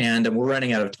 And we're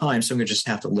running out of time, so I'm going to just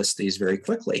have to list these very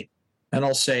quickly. And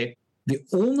I'll say the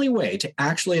only way to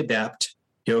actually adapt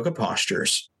yoga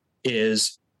postures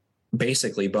is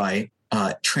basically by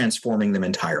transforming them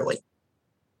entirely.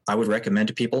 I would recommend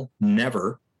to people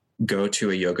never go to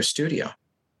a yoga studio.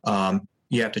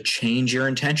 You have to change your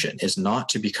intention, is not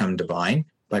to become divine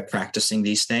by practicing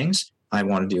these things. I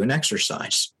want to do an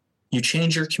exercise. You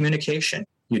change your communication.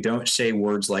 You don't say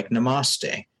words like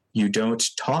namaste. You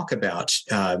don't talk about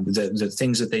the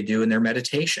things that they do in their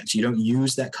meditations. You don't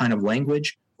use that kind of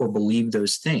language or believe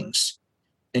those things.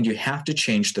 And you have to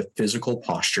change the physical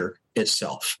posture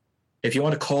itself. If you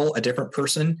want to call a different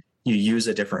person, you use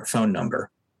a different phone number.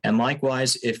 And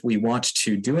likewise, if we want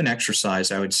to do an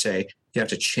exercise, I would say you have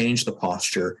to change the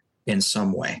posture in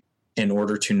some way in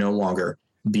order to no longer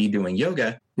be doing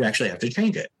yoga. You actually have to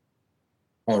change it.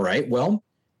 All right, well,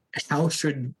 how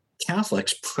should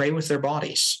Catholics pray with their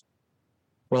bodies?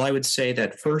 Well, I would say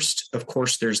that first, of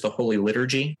course, there's the Holy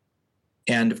Liturgy.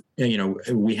 And,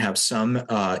 we have some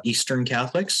Eastern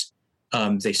Catholics.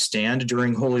 They stand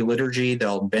during Holy Liturgy.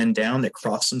 They'll bend down. They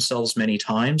cross themselves many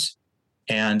times.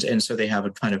 And so they have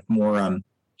a kind of more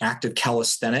active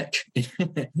calisthenic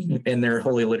in their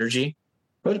Holy Liturgy.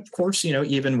 But of course,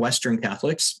 even Western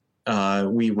Catholics,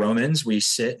 we Romans, we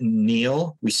sit and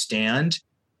kneel, we stand.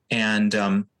 And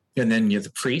then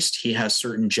the priest, he has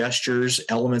certain gestures,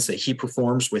 elements that he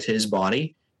performs with his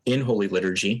body in Holy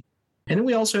Liturgy. And then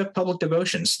we also have public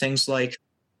devotions, things like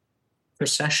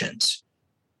processions,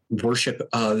 worship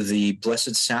of the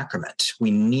Blessed Sacrament. We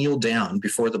kneel down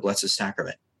before the Blessed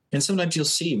Sacrament. And sometimes you'll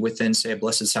see within, say, a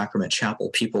Blessed Sacrament chapel,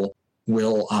 people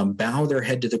will bow their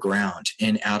head to the ground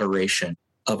in adoration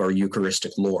of our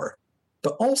Eucharistic lore,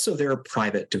 but also their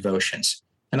private devotions.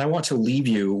 And I want to leave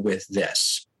you with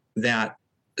this, that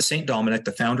St. Dominic,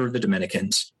 the founder of the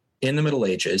Dominicans, in the Middle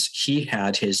Ages, he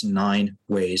had his 9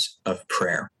 ways of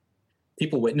prayer.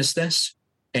 People witnessed this,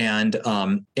 and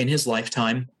in his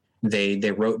lifetime,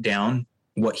 they wrote down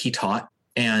what he taught.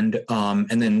 And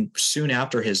then soon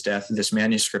after his death, this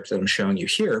manuscript that I'm showing you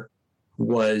here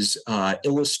was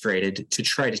illustrated to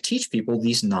try to teach people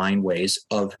these 9 ways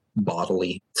of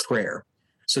bodily prayer.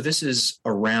 So this is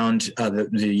around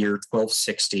the year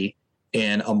 1260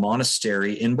 in a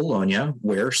monastery in Bologna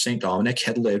where St. Dominic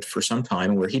had lived for some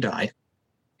time and where he died.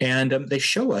 And they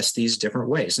show us these different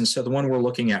ways. And so the one we're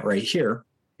looking at right here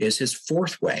is his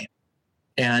 4th way.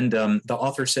 And the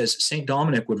author says St.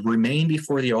 Dominic would remain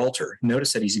before the altar.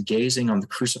 Notice that he's gazing on the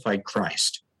crucified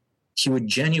Christ. He would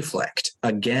genuflect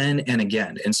again and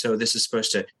again. And so this is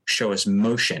supposed to show us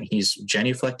motion. He's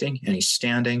genuflecting and he's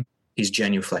standing. He's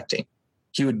genuflecting.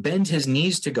 He would bend his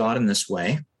knees to God in this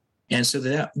way. And so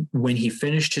that when he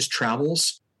finished his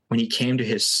travels, when he came to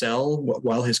his cell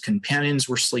while his companions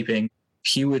were sleeping,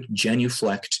 he would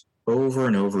genuflect over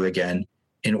and over again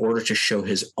in order to show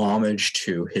his homage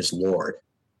to his Lord.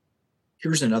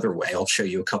 Here's another way. I'll show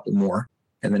you a couple more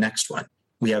in the next one.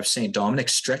 We have St. Dominic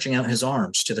stretching out his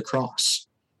arms to the cross,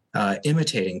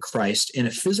 imitating Christ in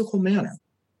a physical manner,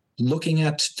 looking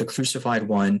at the crucified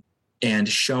one and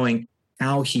showing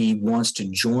how he wants to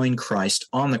join Christ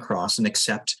on the cross and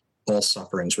accept all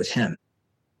sufferings with him.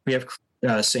 We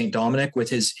have St. Dominic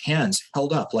with his hands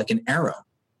held up like an arrow,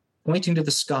 pointing to the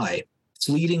sky,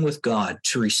 pleading with God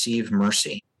to receive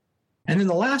mercy. And then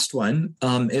the last one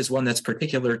is one that's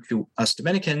particular to us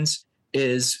Dominicans,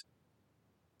 is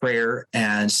prayer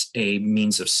as a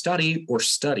means of study or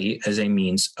study as a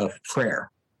means of prayer.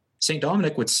 St.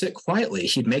 Dominic would sit quietly.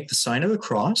 He'd make the sign of the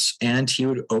cross and he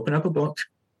would open up a book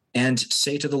and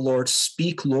say to the Lord,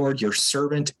 "Speak, Lord, your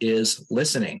servant is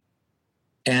listening."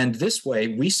 And this way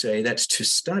we say that to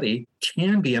study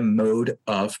can be a mode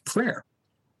of prayer.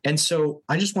 And so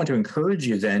I just want to encourage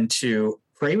you then to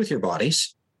pray with your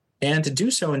bodies and to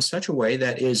do so in such a way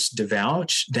that is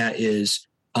devout, that is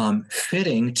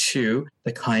fitting to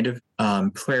the kind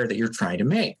of prayer that you're trying to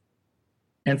make.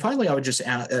 And finally, I would just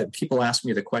people ask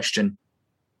me the question,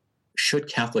 should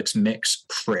Catholics mix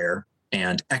prayer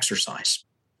and exercise?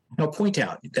 And I'll point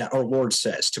out that our Lord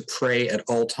says to pray at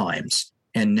all times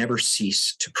and never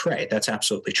cease to pray. That's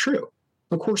absolutely true.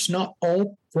 Of course, not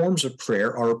all forms of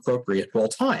prayer are appropriate at all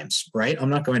times, right? I'm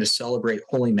not going to celebrate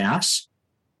Holy Mass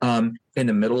in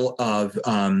the middle of,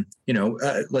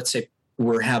 let's say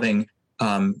we're having,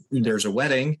 there's a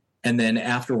wedding, and then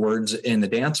afterwards in the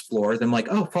dance floor, then like,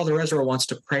 oh, Father Ezra wants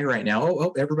to pray right now.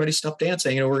 Oh, everybody stop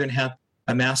dancing. We're going to have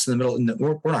a Mass in the middle. And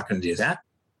we're not going to do that.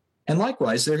 And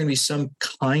likewise, there are going to be some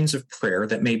kinds of prayer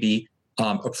that may be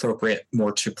appropriate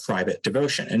more to private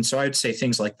devotion. And so I'd say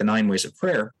things like the 9 ways of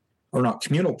prayer are not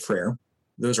communal prayer;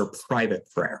 those are private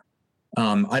prayer.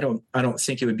 I don't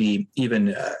think it would be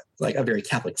even like a very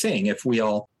Catholic thing if we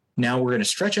all now we're going to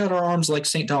stretch out our arms like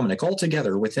St. Dominic all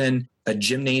together within a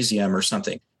gymnasium or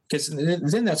something, because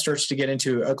then that starts to get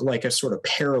into like a sort of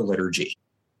paraliturgy.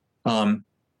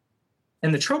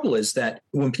 And the trouble is that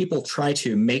when people try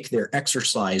to make their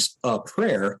exercise a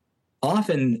prayer,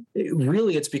 often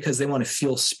really it's because they want to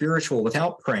feel spiritual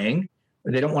without praying.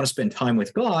 They don't want to spend time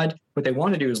with God. What they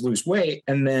want to do is lose weight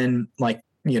and then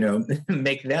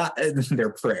make that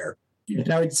their prayer.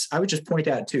 Now, I would just point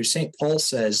out too, St. Paul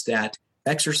says that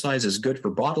exercise is good for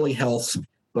bodily health,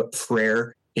 but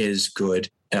prayer is good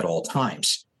at all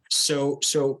times. So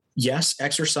yes,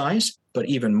 exercise, but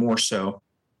even more so,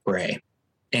 pray.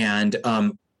 And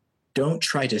don't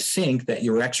try to think that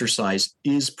your exercise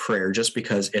is prayer just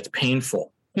because it's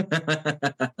painful. A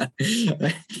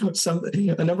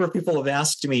number of people have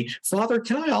asked me, Father,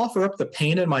 can I offer up the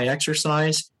pain in my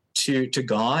exercise to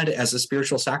God as a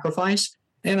spiritual sacrifice?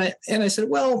 And I said,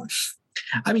 well,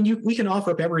 I mean, we can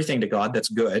offer up everything to God that's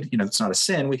good. It's not a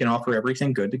sin. We can offer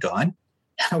everything good to God.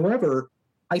 However,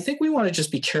 I think we want to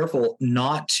just be careful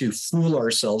not to fool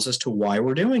ourselves as to why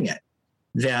we're doing it.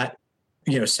 That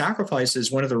sacrifice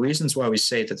is one of the reasons why we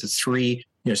say that the 3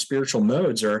 spiritual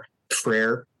modes are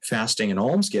prayer, fasting, and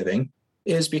almsgiving,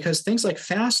 is because things like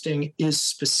fasting is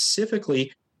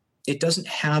specifically, it doesn't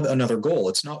have another goal.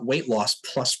 It's not weight loss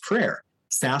plus prayer.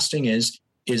 Fasting is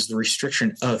the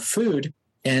restriction of food,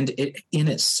 and it in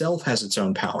itself has its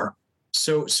own power.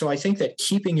 So I think that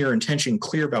keeping your intention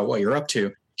clear about what you're up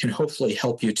to can hopefully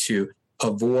help you to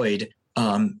avoid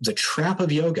the trap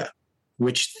of yoga,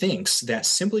 which thinks that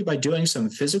simply by doing some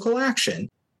physical action,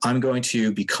 I'm going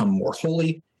to become more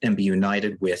holy and be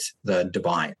united with the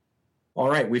divine. All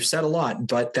right, we've said a lot,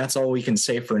 but that's all we can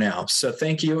say for now. So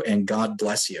thank you, and God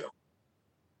bless you.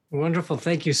 Wonderful.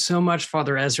 Thank you so much,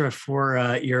 Father Ezra,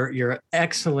 for your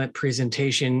excellent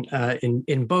presentation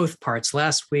in both parts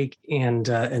last week and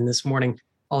this morning.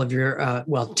 All of your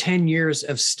 10 years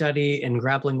of study and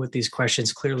grappling with these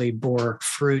questions clearly bore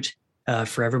fruit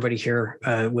for everybody here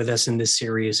with us in this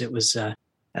series. It was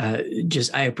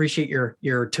I appreciate your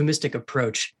Thomistic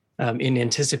approach in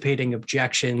anticipating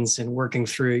objections and working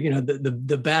through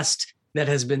the best that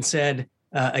has been said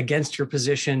against your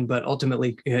position, but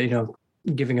ultimately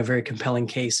giving a very compelling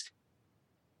case.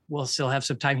 We'll still have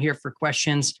some time here for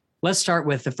questions. Let's start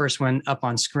with the first one up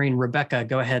on screen. Rebecca,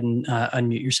 go ahead and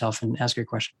unmute yourself and ask your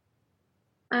question.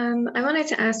 I wanted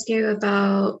to ask you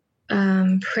about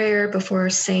prayer before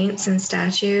saints and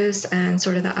statues and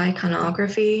sort of the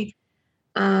iconography.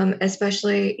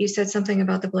 Especially, you said something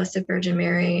about the Blessed Virgin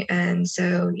Mary, and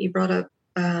so you brought up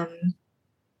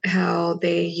how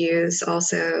they use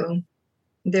also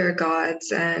their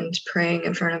gods and praying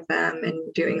in front of them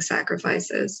and doing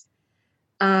sacrifices.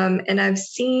 And I've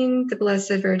seen the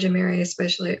Blessed Virgin Mary,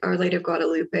 especially Our Lady of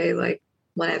Guadalupe, like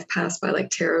when I've passed by like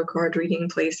tarot card reading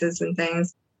places and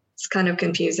things. It's kind of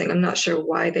confusing. I'm not sure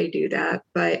why they do that,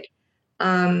 but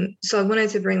so I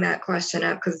wanted to bring that question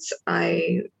up because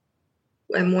I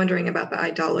am wondering about the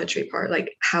idolatry part.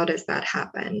 Like, how does that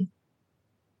happen?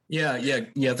 Yeah.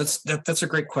 That's a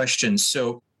great question.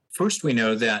 So first, we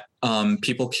know that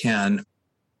people can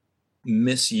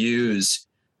misuse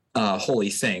holy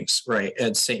things, right?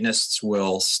 And Satanists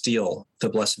will steal the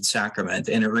Blessed Sacrament,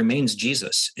 and it remains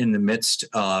Jesus in the midst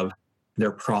of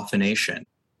their profanation.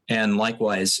 And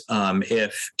likewise,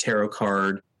 if tarot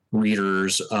card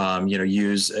readers,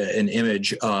 use an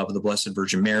image of the Blessed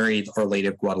Virgin Mary, Our Lady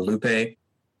of Guadalupe,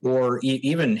 or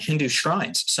even Hindu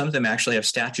shrines, some of them actually have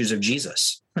statues of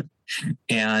Jesus.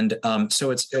 And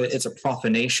so it's a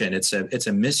profanation. It's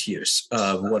a misuse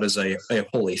of what is a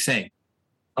holy thing.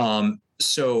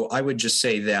 So I would just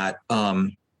say that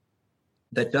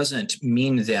that doesn't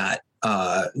mean that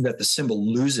that the symbol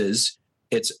loses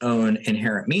its own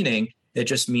inherent meaning. It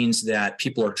just means that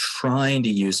people are trying to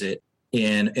use it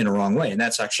in a wrong way, and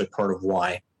that's actually part of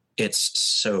why it's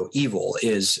so evil.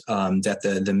 Is that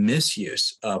the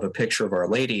misuse of a picture of Our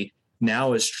Lady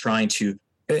now is trying to.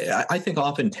 I think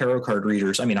often tarot card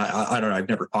readers, I mean, I don't know, I've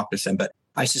never talked to them, but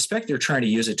I suspect they're trying to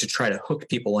use it to try to hook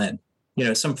people in.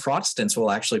 Some Protestants will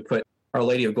actually put Our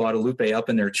Lady of Guadalupe up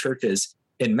in their churches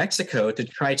in Mexico to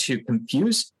try to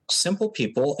confuse simple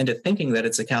people into thinking that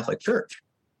it's a Catholic church.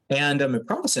 And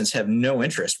Protestants have no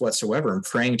interest whatsoever in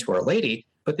praying to Our Lady,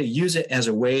 but they use it as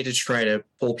a way to try to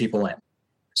pull people in.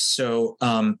 So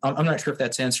I'm not sure if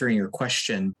that's answering your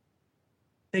question.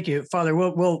 Thank you, Father.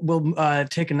 We'll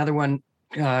take another one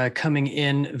coming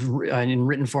in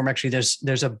written form. Actually,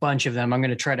 there's a bunch of them. I'm going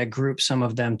to try to group some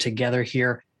of them together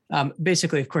here.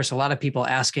 Basically, of course, a lot of people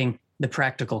asking the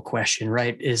practical question,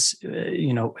 right? Is,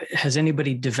 has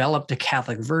anybody developed a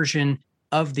Catholic version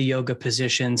of the yoga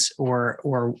positions,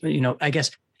 or I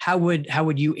guess how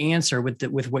would you answer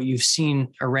with what you've seen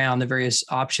around the various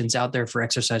options out there for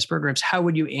exercise programs? How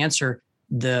would you answer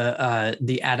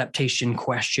the adaptation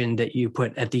question that you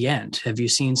put at the end? Have you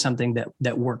seen something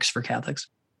that works for Catholics?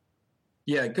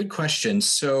 Yeah, good question.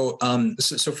 So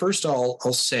first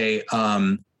I'll say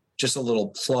just a little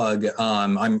plug.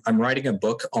 I'm writing a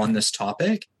book on this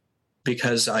topic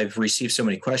because I've received so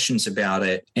many questions about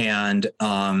it, and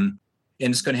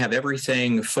it's going to have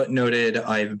everything footnoted.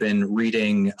 I've been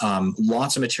reading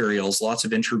lots of materials, lots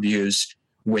of interviews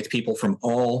with people from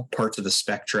all parts of the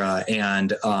spectra,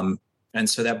 and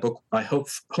so that book, I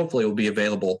hopefully will be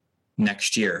available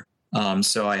next year.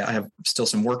 So I have still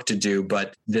some work to do,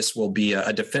 but this will be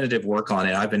a definitive work on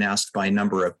it. I've been asked by a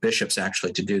number of bishops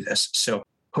actually to do this. So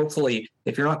hopefully,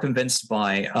 if you're not convinced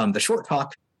by the short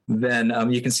talk, then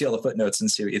you can see all the footnotes and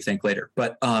see what you think later.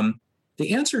 But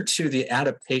the answer to the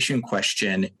adaptation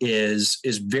question is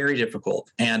very difficult.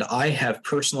 And I have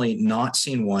personally not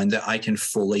seen one that I can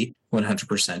fully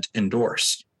 100%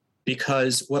 endorse.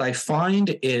 Because what I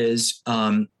find is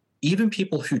even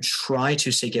people who try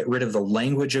to, say, get rid of the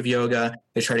language of yoga,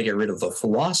 they try to get rid of the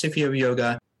philosophy of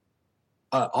yoga,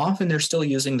 often they're still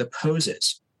using the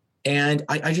poses. And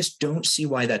I just don't see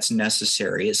why that's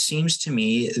necessary. It seems to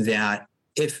me that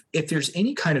if there's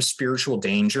any kind of spiritual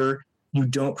danger, you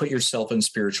don't put yourself in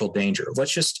spiritual danger.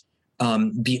 Let's just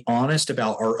be honest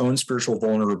about our own spiritual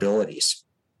vulnerabilities.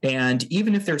 And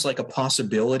even if there's like a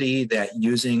possibility that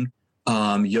using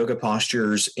yoga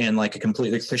postures in like a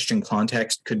completely Christian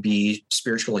context could be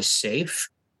spiritually safe,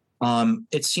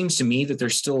 it seems to me that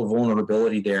there's still a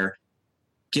vulnerability there.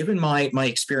 Given my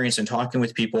experience in talking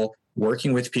with people,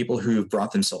 working with people who've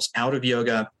brought themselves out of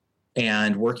yoga,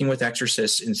 and working with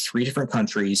exorcists in 3 different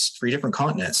countries, 3 different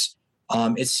continents,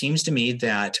 it seems to me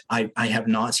that I have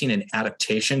not seen an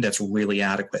adaptation that's really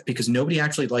adequate, because nobody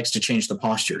actually likes to change the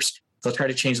postures. They'll try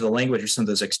to change the language or some of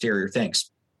those exterior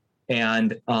things.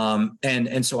 And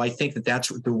so I think that that's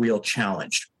the real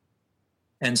challenge.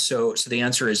 And so the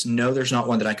answer is no, there's not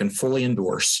one that I can fully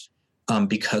endorse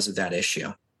because of that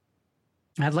issue.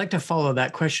 I'd like to follow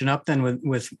that question up then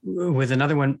with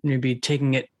another one, maybe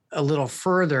taking it a little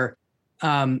further.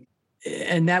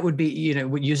 And that would be,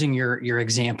 using your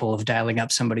example of dialing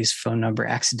up somebody's phone number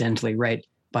accidentally, right?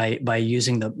 By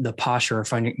using the posture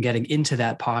or getting into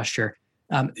that posture.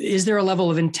 Is there a level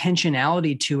of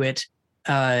intentionality to it?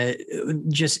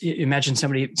 Just imagine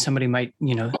somebody might,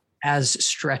 as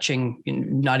stretching,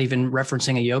 not even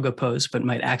referencing a yoga pose, but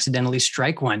might accidentally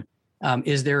strike one.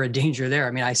 Is there a danger there?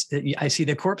 I mean, I see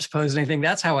the corpse pose and I think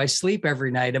that's how I sleep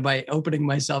every night. Am I opening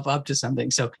myself up to something?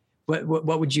 So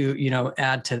what would you,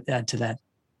 add to that?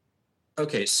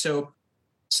 Okay. So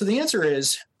the answer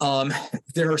is,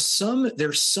 there's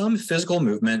some physical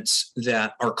movements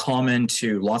that are common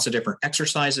to lots of different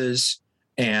exercises,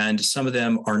 and some of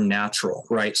them are natural,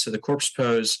 right? So the corpse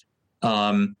pose,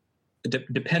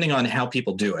 depending on how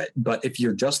people do it, but if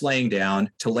you're just laying down,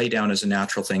 to lay down is a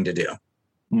natural thing to do.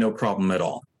 No problem at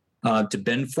all. To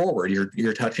bend forward,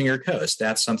 you're touching your toes.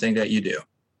 That's something that you do.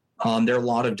 There are a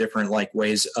lot of different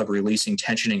ways of releasing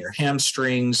tension in your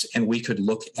hamstrings, and we could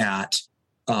look at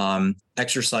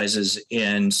exercises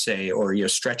in, say, or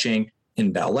stretching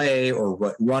in ballet, or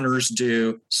what runners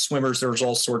do, swimmers. There's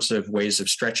all sorts of ways of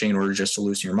stretching in order just to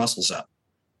loosen your muscles up.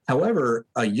 However,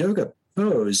 a yoga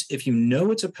pose, if you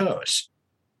know it's a pose,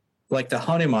 like the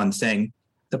Hanuman thing,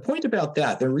 the point about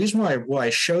that, the reason why I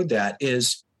showed that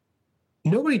is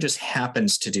nobody just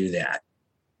happens to do that.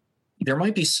 There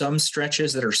might be some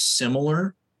stretches that are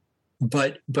similar,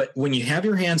 but when you have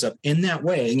your hands up in that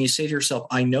way and you say to yourself,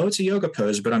 I know it's a yoga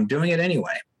pose, but I'm doing it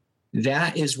anyway,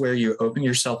 that is where you open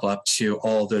yourself up to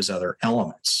all those other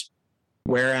elements.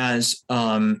 Whereas,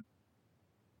 some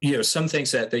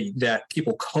things that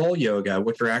people call yoga,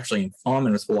 which are actually in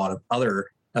common with a lot of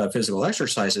other physical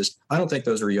exercises, I don't think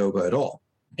those are yoga at all.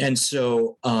 And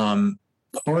so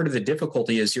part of the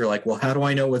difficulty is you're like, well, how do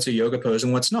I know what's a yoga pose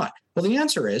and what's not? Well, the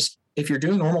answer is, if you're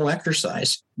doing normal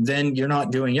exercise, then you're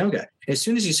not doing yoga. As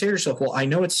soon as you say to yourself, well, I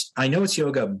know it's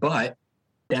yoga, but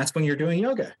that's when you're doing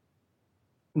yoga.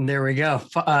 There we go.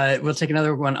 We'll take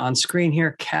another one on screen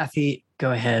here. Kathy,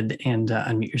 go ahead and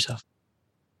unmute yourself.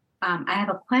 I have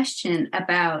a question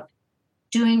about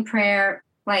doing prayer.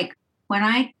 Like when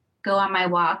I go on my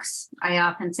walks, I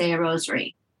often say a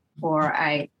rosary or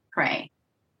I pray.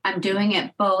 I'm doing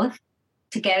it both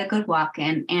to get a good walk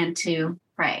in and to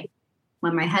pray.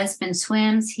 When my husband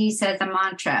swims, he says a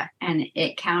mantra and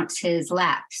it counts his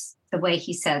laps the way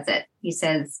he says it. He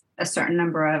says a certain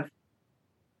number of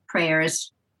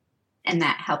prayers and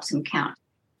that helps him count.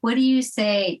 What do you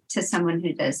say to someone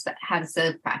who has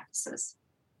those practices?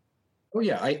 Oh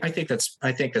yeah, I think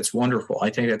that's wonderful. I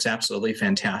think that's absolutely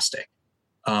fantastic.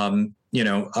 One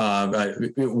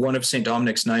of St.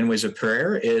 Dominic's 9 ways of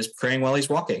prayer is praying while he's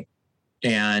walking.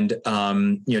 And,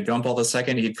 John Paul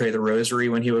II, he'd pray the rosary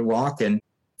when he would walk. And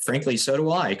frankly, so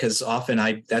do I, because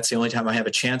often that's the only time I have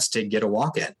a chance to get a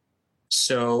walk in.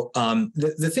 So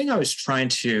the thing I was trying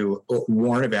to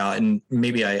warn about, and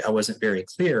maybe I wasn't very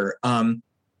clear,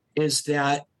 is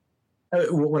that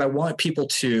what I want people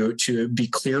to be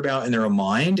clear about in their own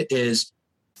mind is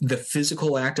the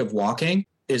physical act of walking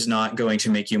is not going to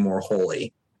make you more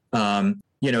holy.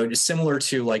 Similar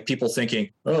to like people thinking,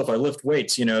 oh, if I lift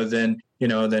weights, then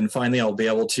finally I'll be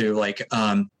able to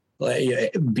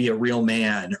be a real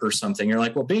man or something. You're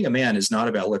like, well, being a man is not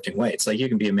about lifting weights. Like you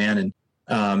can be a man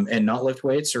and not lift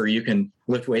weights, or you can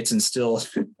lift weights and still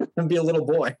be a little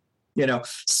boy.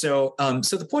 So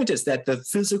the point is that the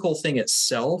physical thing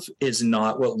itself is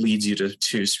not what leads you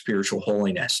to spiritual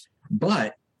holiness,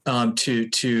 but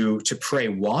to pray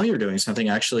while you're doing something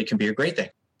actually can be a great thing.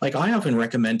 Like I often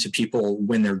recommend to people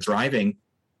when they're driving,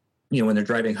 when they're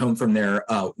driving home from their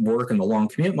work and the long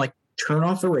commute, like turn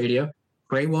off the radio,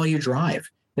 pray while you drive.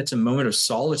 It's a moment of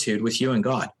solitude with you and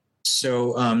God.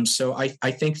 So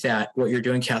I think that what you're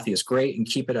doing, Kathy, is great, and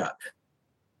keep it up.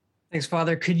 Thanks,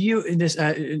 Father. Could you, this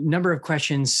number of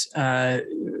questions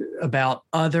about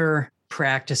other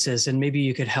practices, and maybe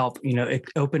you could help,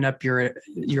 open up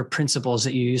your principles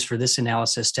that you use for this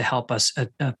analysis to help us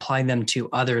apply them to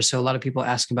others. So a lot of people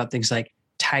ask about things like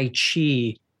Tai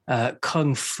Chi,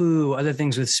 Kung Fu, other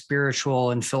things with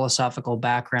spiritual and philosophical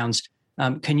backgrounds.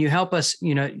 Can you help us,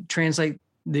 translate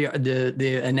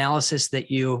the analysis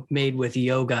that you made with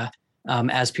yoga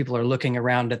as people are looking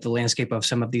around at the landscape of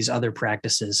some of these other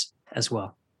practices as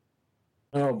well?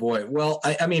 Oh boy. Well,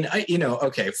 I mean,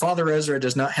 okay. Father Ezra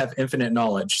does not have infinite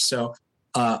knowledge, so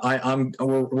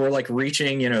we're like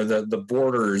reaching, the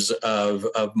borders of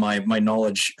my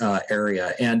knowledge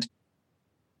area. And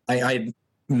I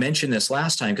mentioned this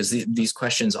last time because these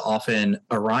questions often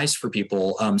arise for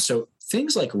people. So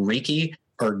things like Reiki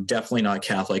are definitely not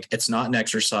Catholic. It's not an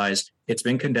exercise. It's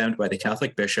been condemned by the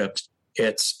Catholic bishops.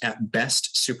 It's at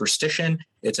best superstition.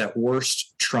 It's at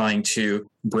worst trying to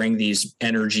bring these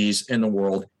energies in the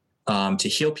world to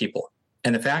heal people.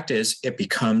 And the fact is, it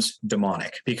becomes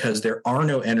demonic because there are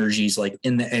no energies like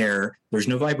in the air. There's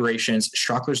no vibrations.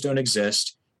 Chakras don't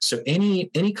exist. So any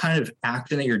kind of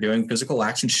action that you're doing, physical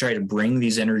action to try to bring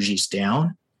these energies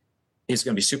down, is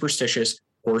going to be superstitious,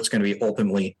 or it's going to be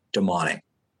ultimately demonic.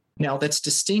 Now, that's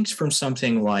distinct from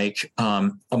something like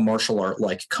a martial art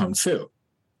like Kung Fu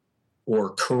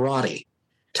or karate.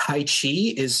 Tai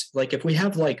Chi is like, if we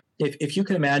have like, if you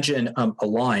can imagine a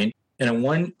line, and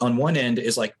on one end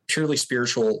is like purely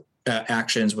spiritual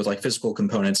actions with like physical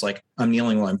components, like I'm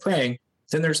kneeling while I'm praying.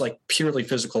 Then there's like purely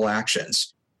physical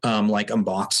actions, like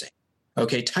unboxing.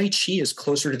 Okay, Tai Chi is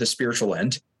closer to the spiritual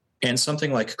end, and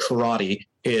something like karate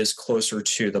is closer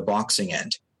to the boxing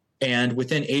end. And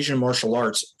within Asian martial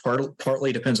arts,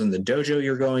 partly depends on the dojo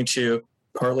you're going to,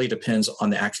 partly depends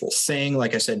on the actual thing.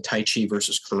 Like I said, Tai Chi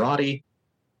versus karate.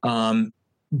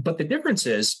 But the difference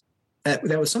is that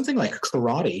with something like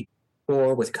karate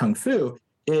or with Kung Fu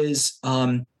is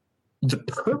the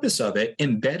purpose of it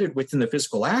embedded within the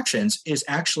physical actions is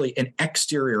actually an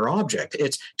exterior object.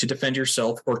 It's to defend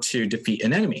yourself or to defeat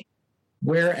an enemy.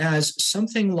 Whereas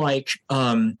something like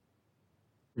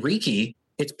Reiki,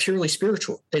 it's purely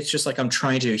spiritual. It's just like I'm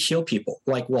trying to heal people.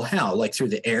 Like, well, how? Like through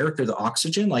the air, through the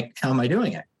oxygen? Like, how am I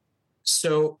doing it?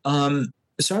 So I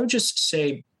would just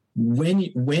say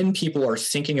when people are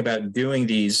thinking about doing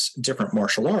these different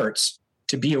martial arts,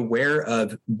 to be aware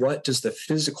of what does the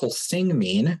physical thing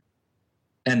mean,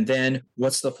 and then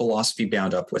what's the philosophy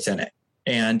bound up within it.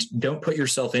 And don't put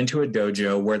yourself into a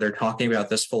dojo where they're talking about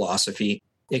this philosophy.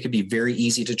 It could be very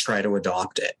easy to try to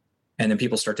adopt it. And then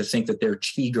people start to think that their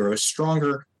chi grows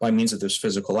stronger by means of this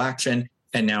physical action.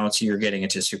 And now you're getting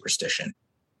into superstition.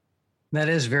 That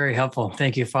is very helpful.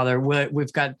 Thank you, Father.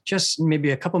 We've got just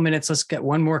maybe a couple minutes. Let's get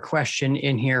one more question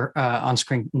in here on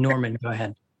screen. Norman, go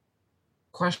ahead.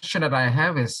 Question that I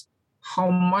have is,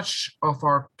 how much of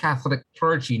our Catholic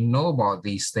clergy know about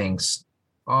these things?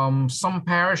 Some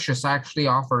parishes actually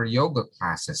offer yoga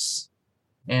classes.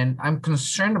 And I'm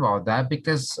concerned about that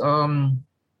because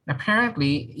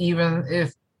apparently, even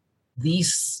if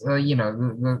these,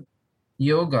 the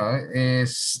yoga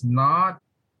is not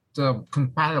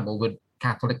compatible with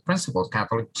Catholic principles,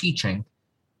 Catholic teaching,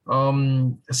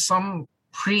 some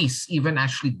priests even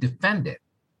actually defend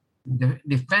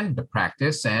the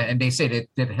practice, and they say that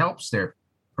it helps their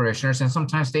parishioners, and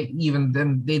sometimes they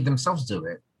themselves do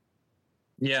it.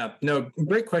 Yeah, no,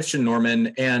 great question,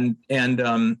 Norman. And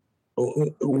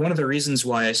one of the reasons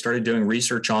why I started doing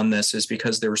research on this is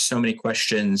because there were so many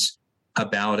questions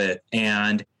about it,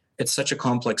 and it's such a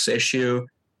complex issue.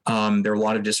 There are a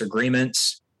lot of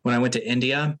disagreements. When I went to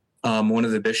India, one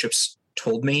of the bishops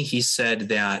told me, he said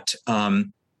that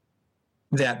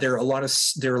that there are a lot of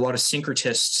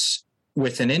syncretists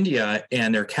within India,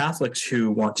 and they're Catholics who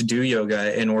want to do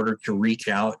yoga in order to reach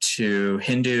out to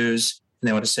Hindus, and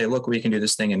they want to say, look, we can do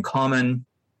this thing in common.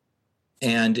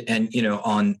 And in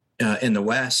the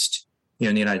West,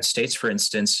 in the United States, for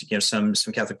instance, some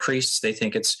Catholic priests, they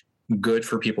think it's good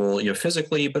for people,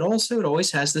 physically, but also it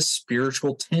always has this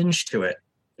spiritual tinge to it,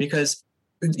 because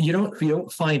you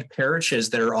don't find parishes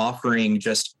that are offering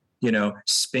just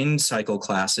spin cycle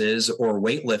classes or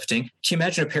weightlifting. Can you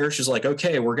imagine a parish is like,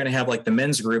 okay, we're going to have like the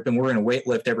men's group and we're going to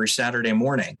weightlift every Saturday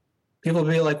morning. People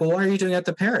will be like, well, why are you doing that at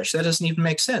the parish? That doesn't even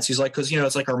make sense. He's like, because,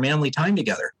 it's like our manly time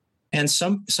together. And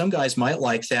some guys might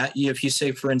like that. If you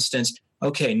say, for instance,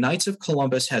 okay, Knights of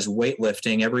Columbus has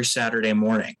weightlifting every Saturday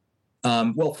morning.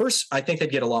 Well, first, I think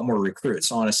they'd get a lot more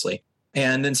recruits, honestly.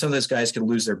 And then some of those guys could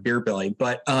lose their beer belly.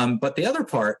 But the other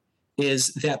part is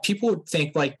that people would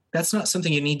think like that's not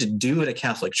something you need to do at a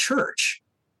Catholic church.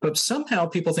 But somehow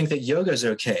people think that yoga is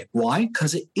okay. Why?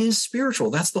 Because it is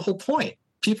spiritual. That's the whole point.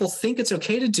 People think it's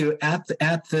okay to do it at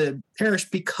the parish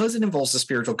because it involves the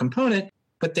spiritual component,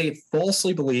 but they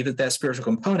falsely believe that spiritual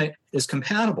component is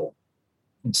compatible.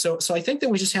 So I think that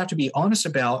we just have to be honest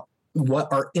about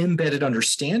what our embedded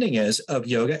understanding is of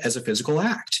yoga as a physical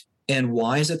act. And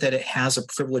why is it that it has a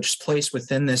privileged place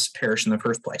within this parish in the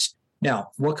first place?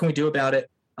 Now, what can we do about it?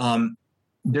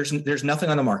 There's nothing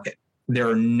on the market. There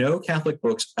are no Catholic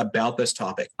books about this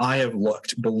topic. I have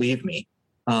looked, believe me.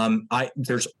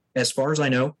 There's, as far as I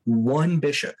know, one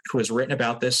bishop who has written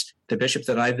about this, the bishop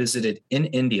that I visited in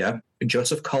India,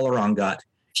 Joseph Kalarangat.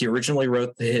 He originally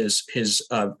wrote his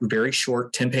very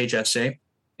short 10-page essay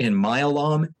in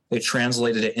Malayalam. They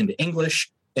translated it into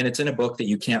English, and it's in a book that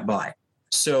you can't buy.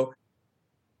 So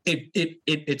it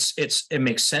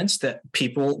makes sense that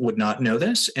people would not know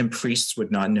this and priests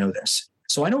would not know this.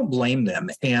 So I don't blame them,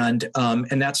 and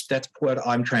that's what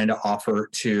I'm trying to offer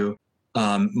to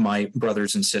my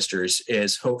brothers and sisters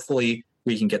is hopefully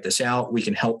we can get this out. We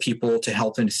can help people to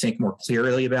help them to think more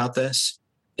clearly about this,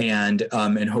 and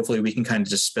hopefully we can kind of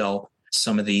dispel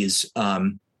some of these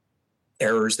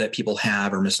errors that people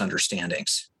have or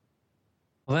misunderstandings.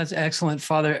 Well, that's excellent,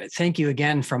 Father. Thank you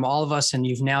again from all of us. And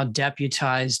you've now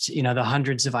deputized, the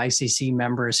hundreds of ICC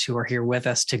members who are here with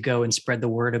us to go and spread the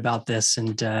word about this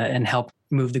and help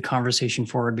move the conversation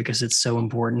forward, because it's so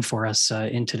important for us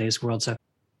in today's world. So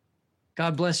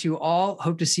God bless you all.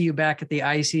 Hope to see you back at the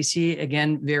ICC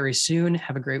again very soon.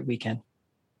 Have a great weekend.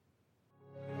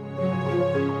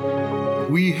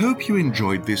 We hope you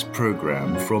enjoyed this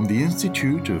program from the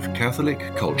Institute of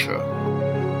Catholic Culture.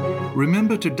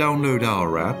 Remember to download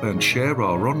our app and share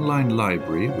our online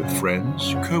library with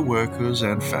friends, co-workers,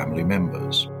 and family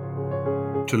members.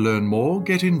 To learn more,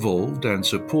 get involved, and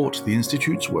support the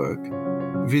Institute's work,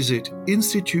 visit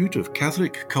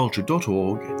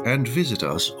instituteofcatholicculture.org and visit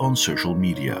us on social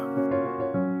media.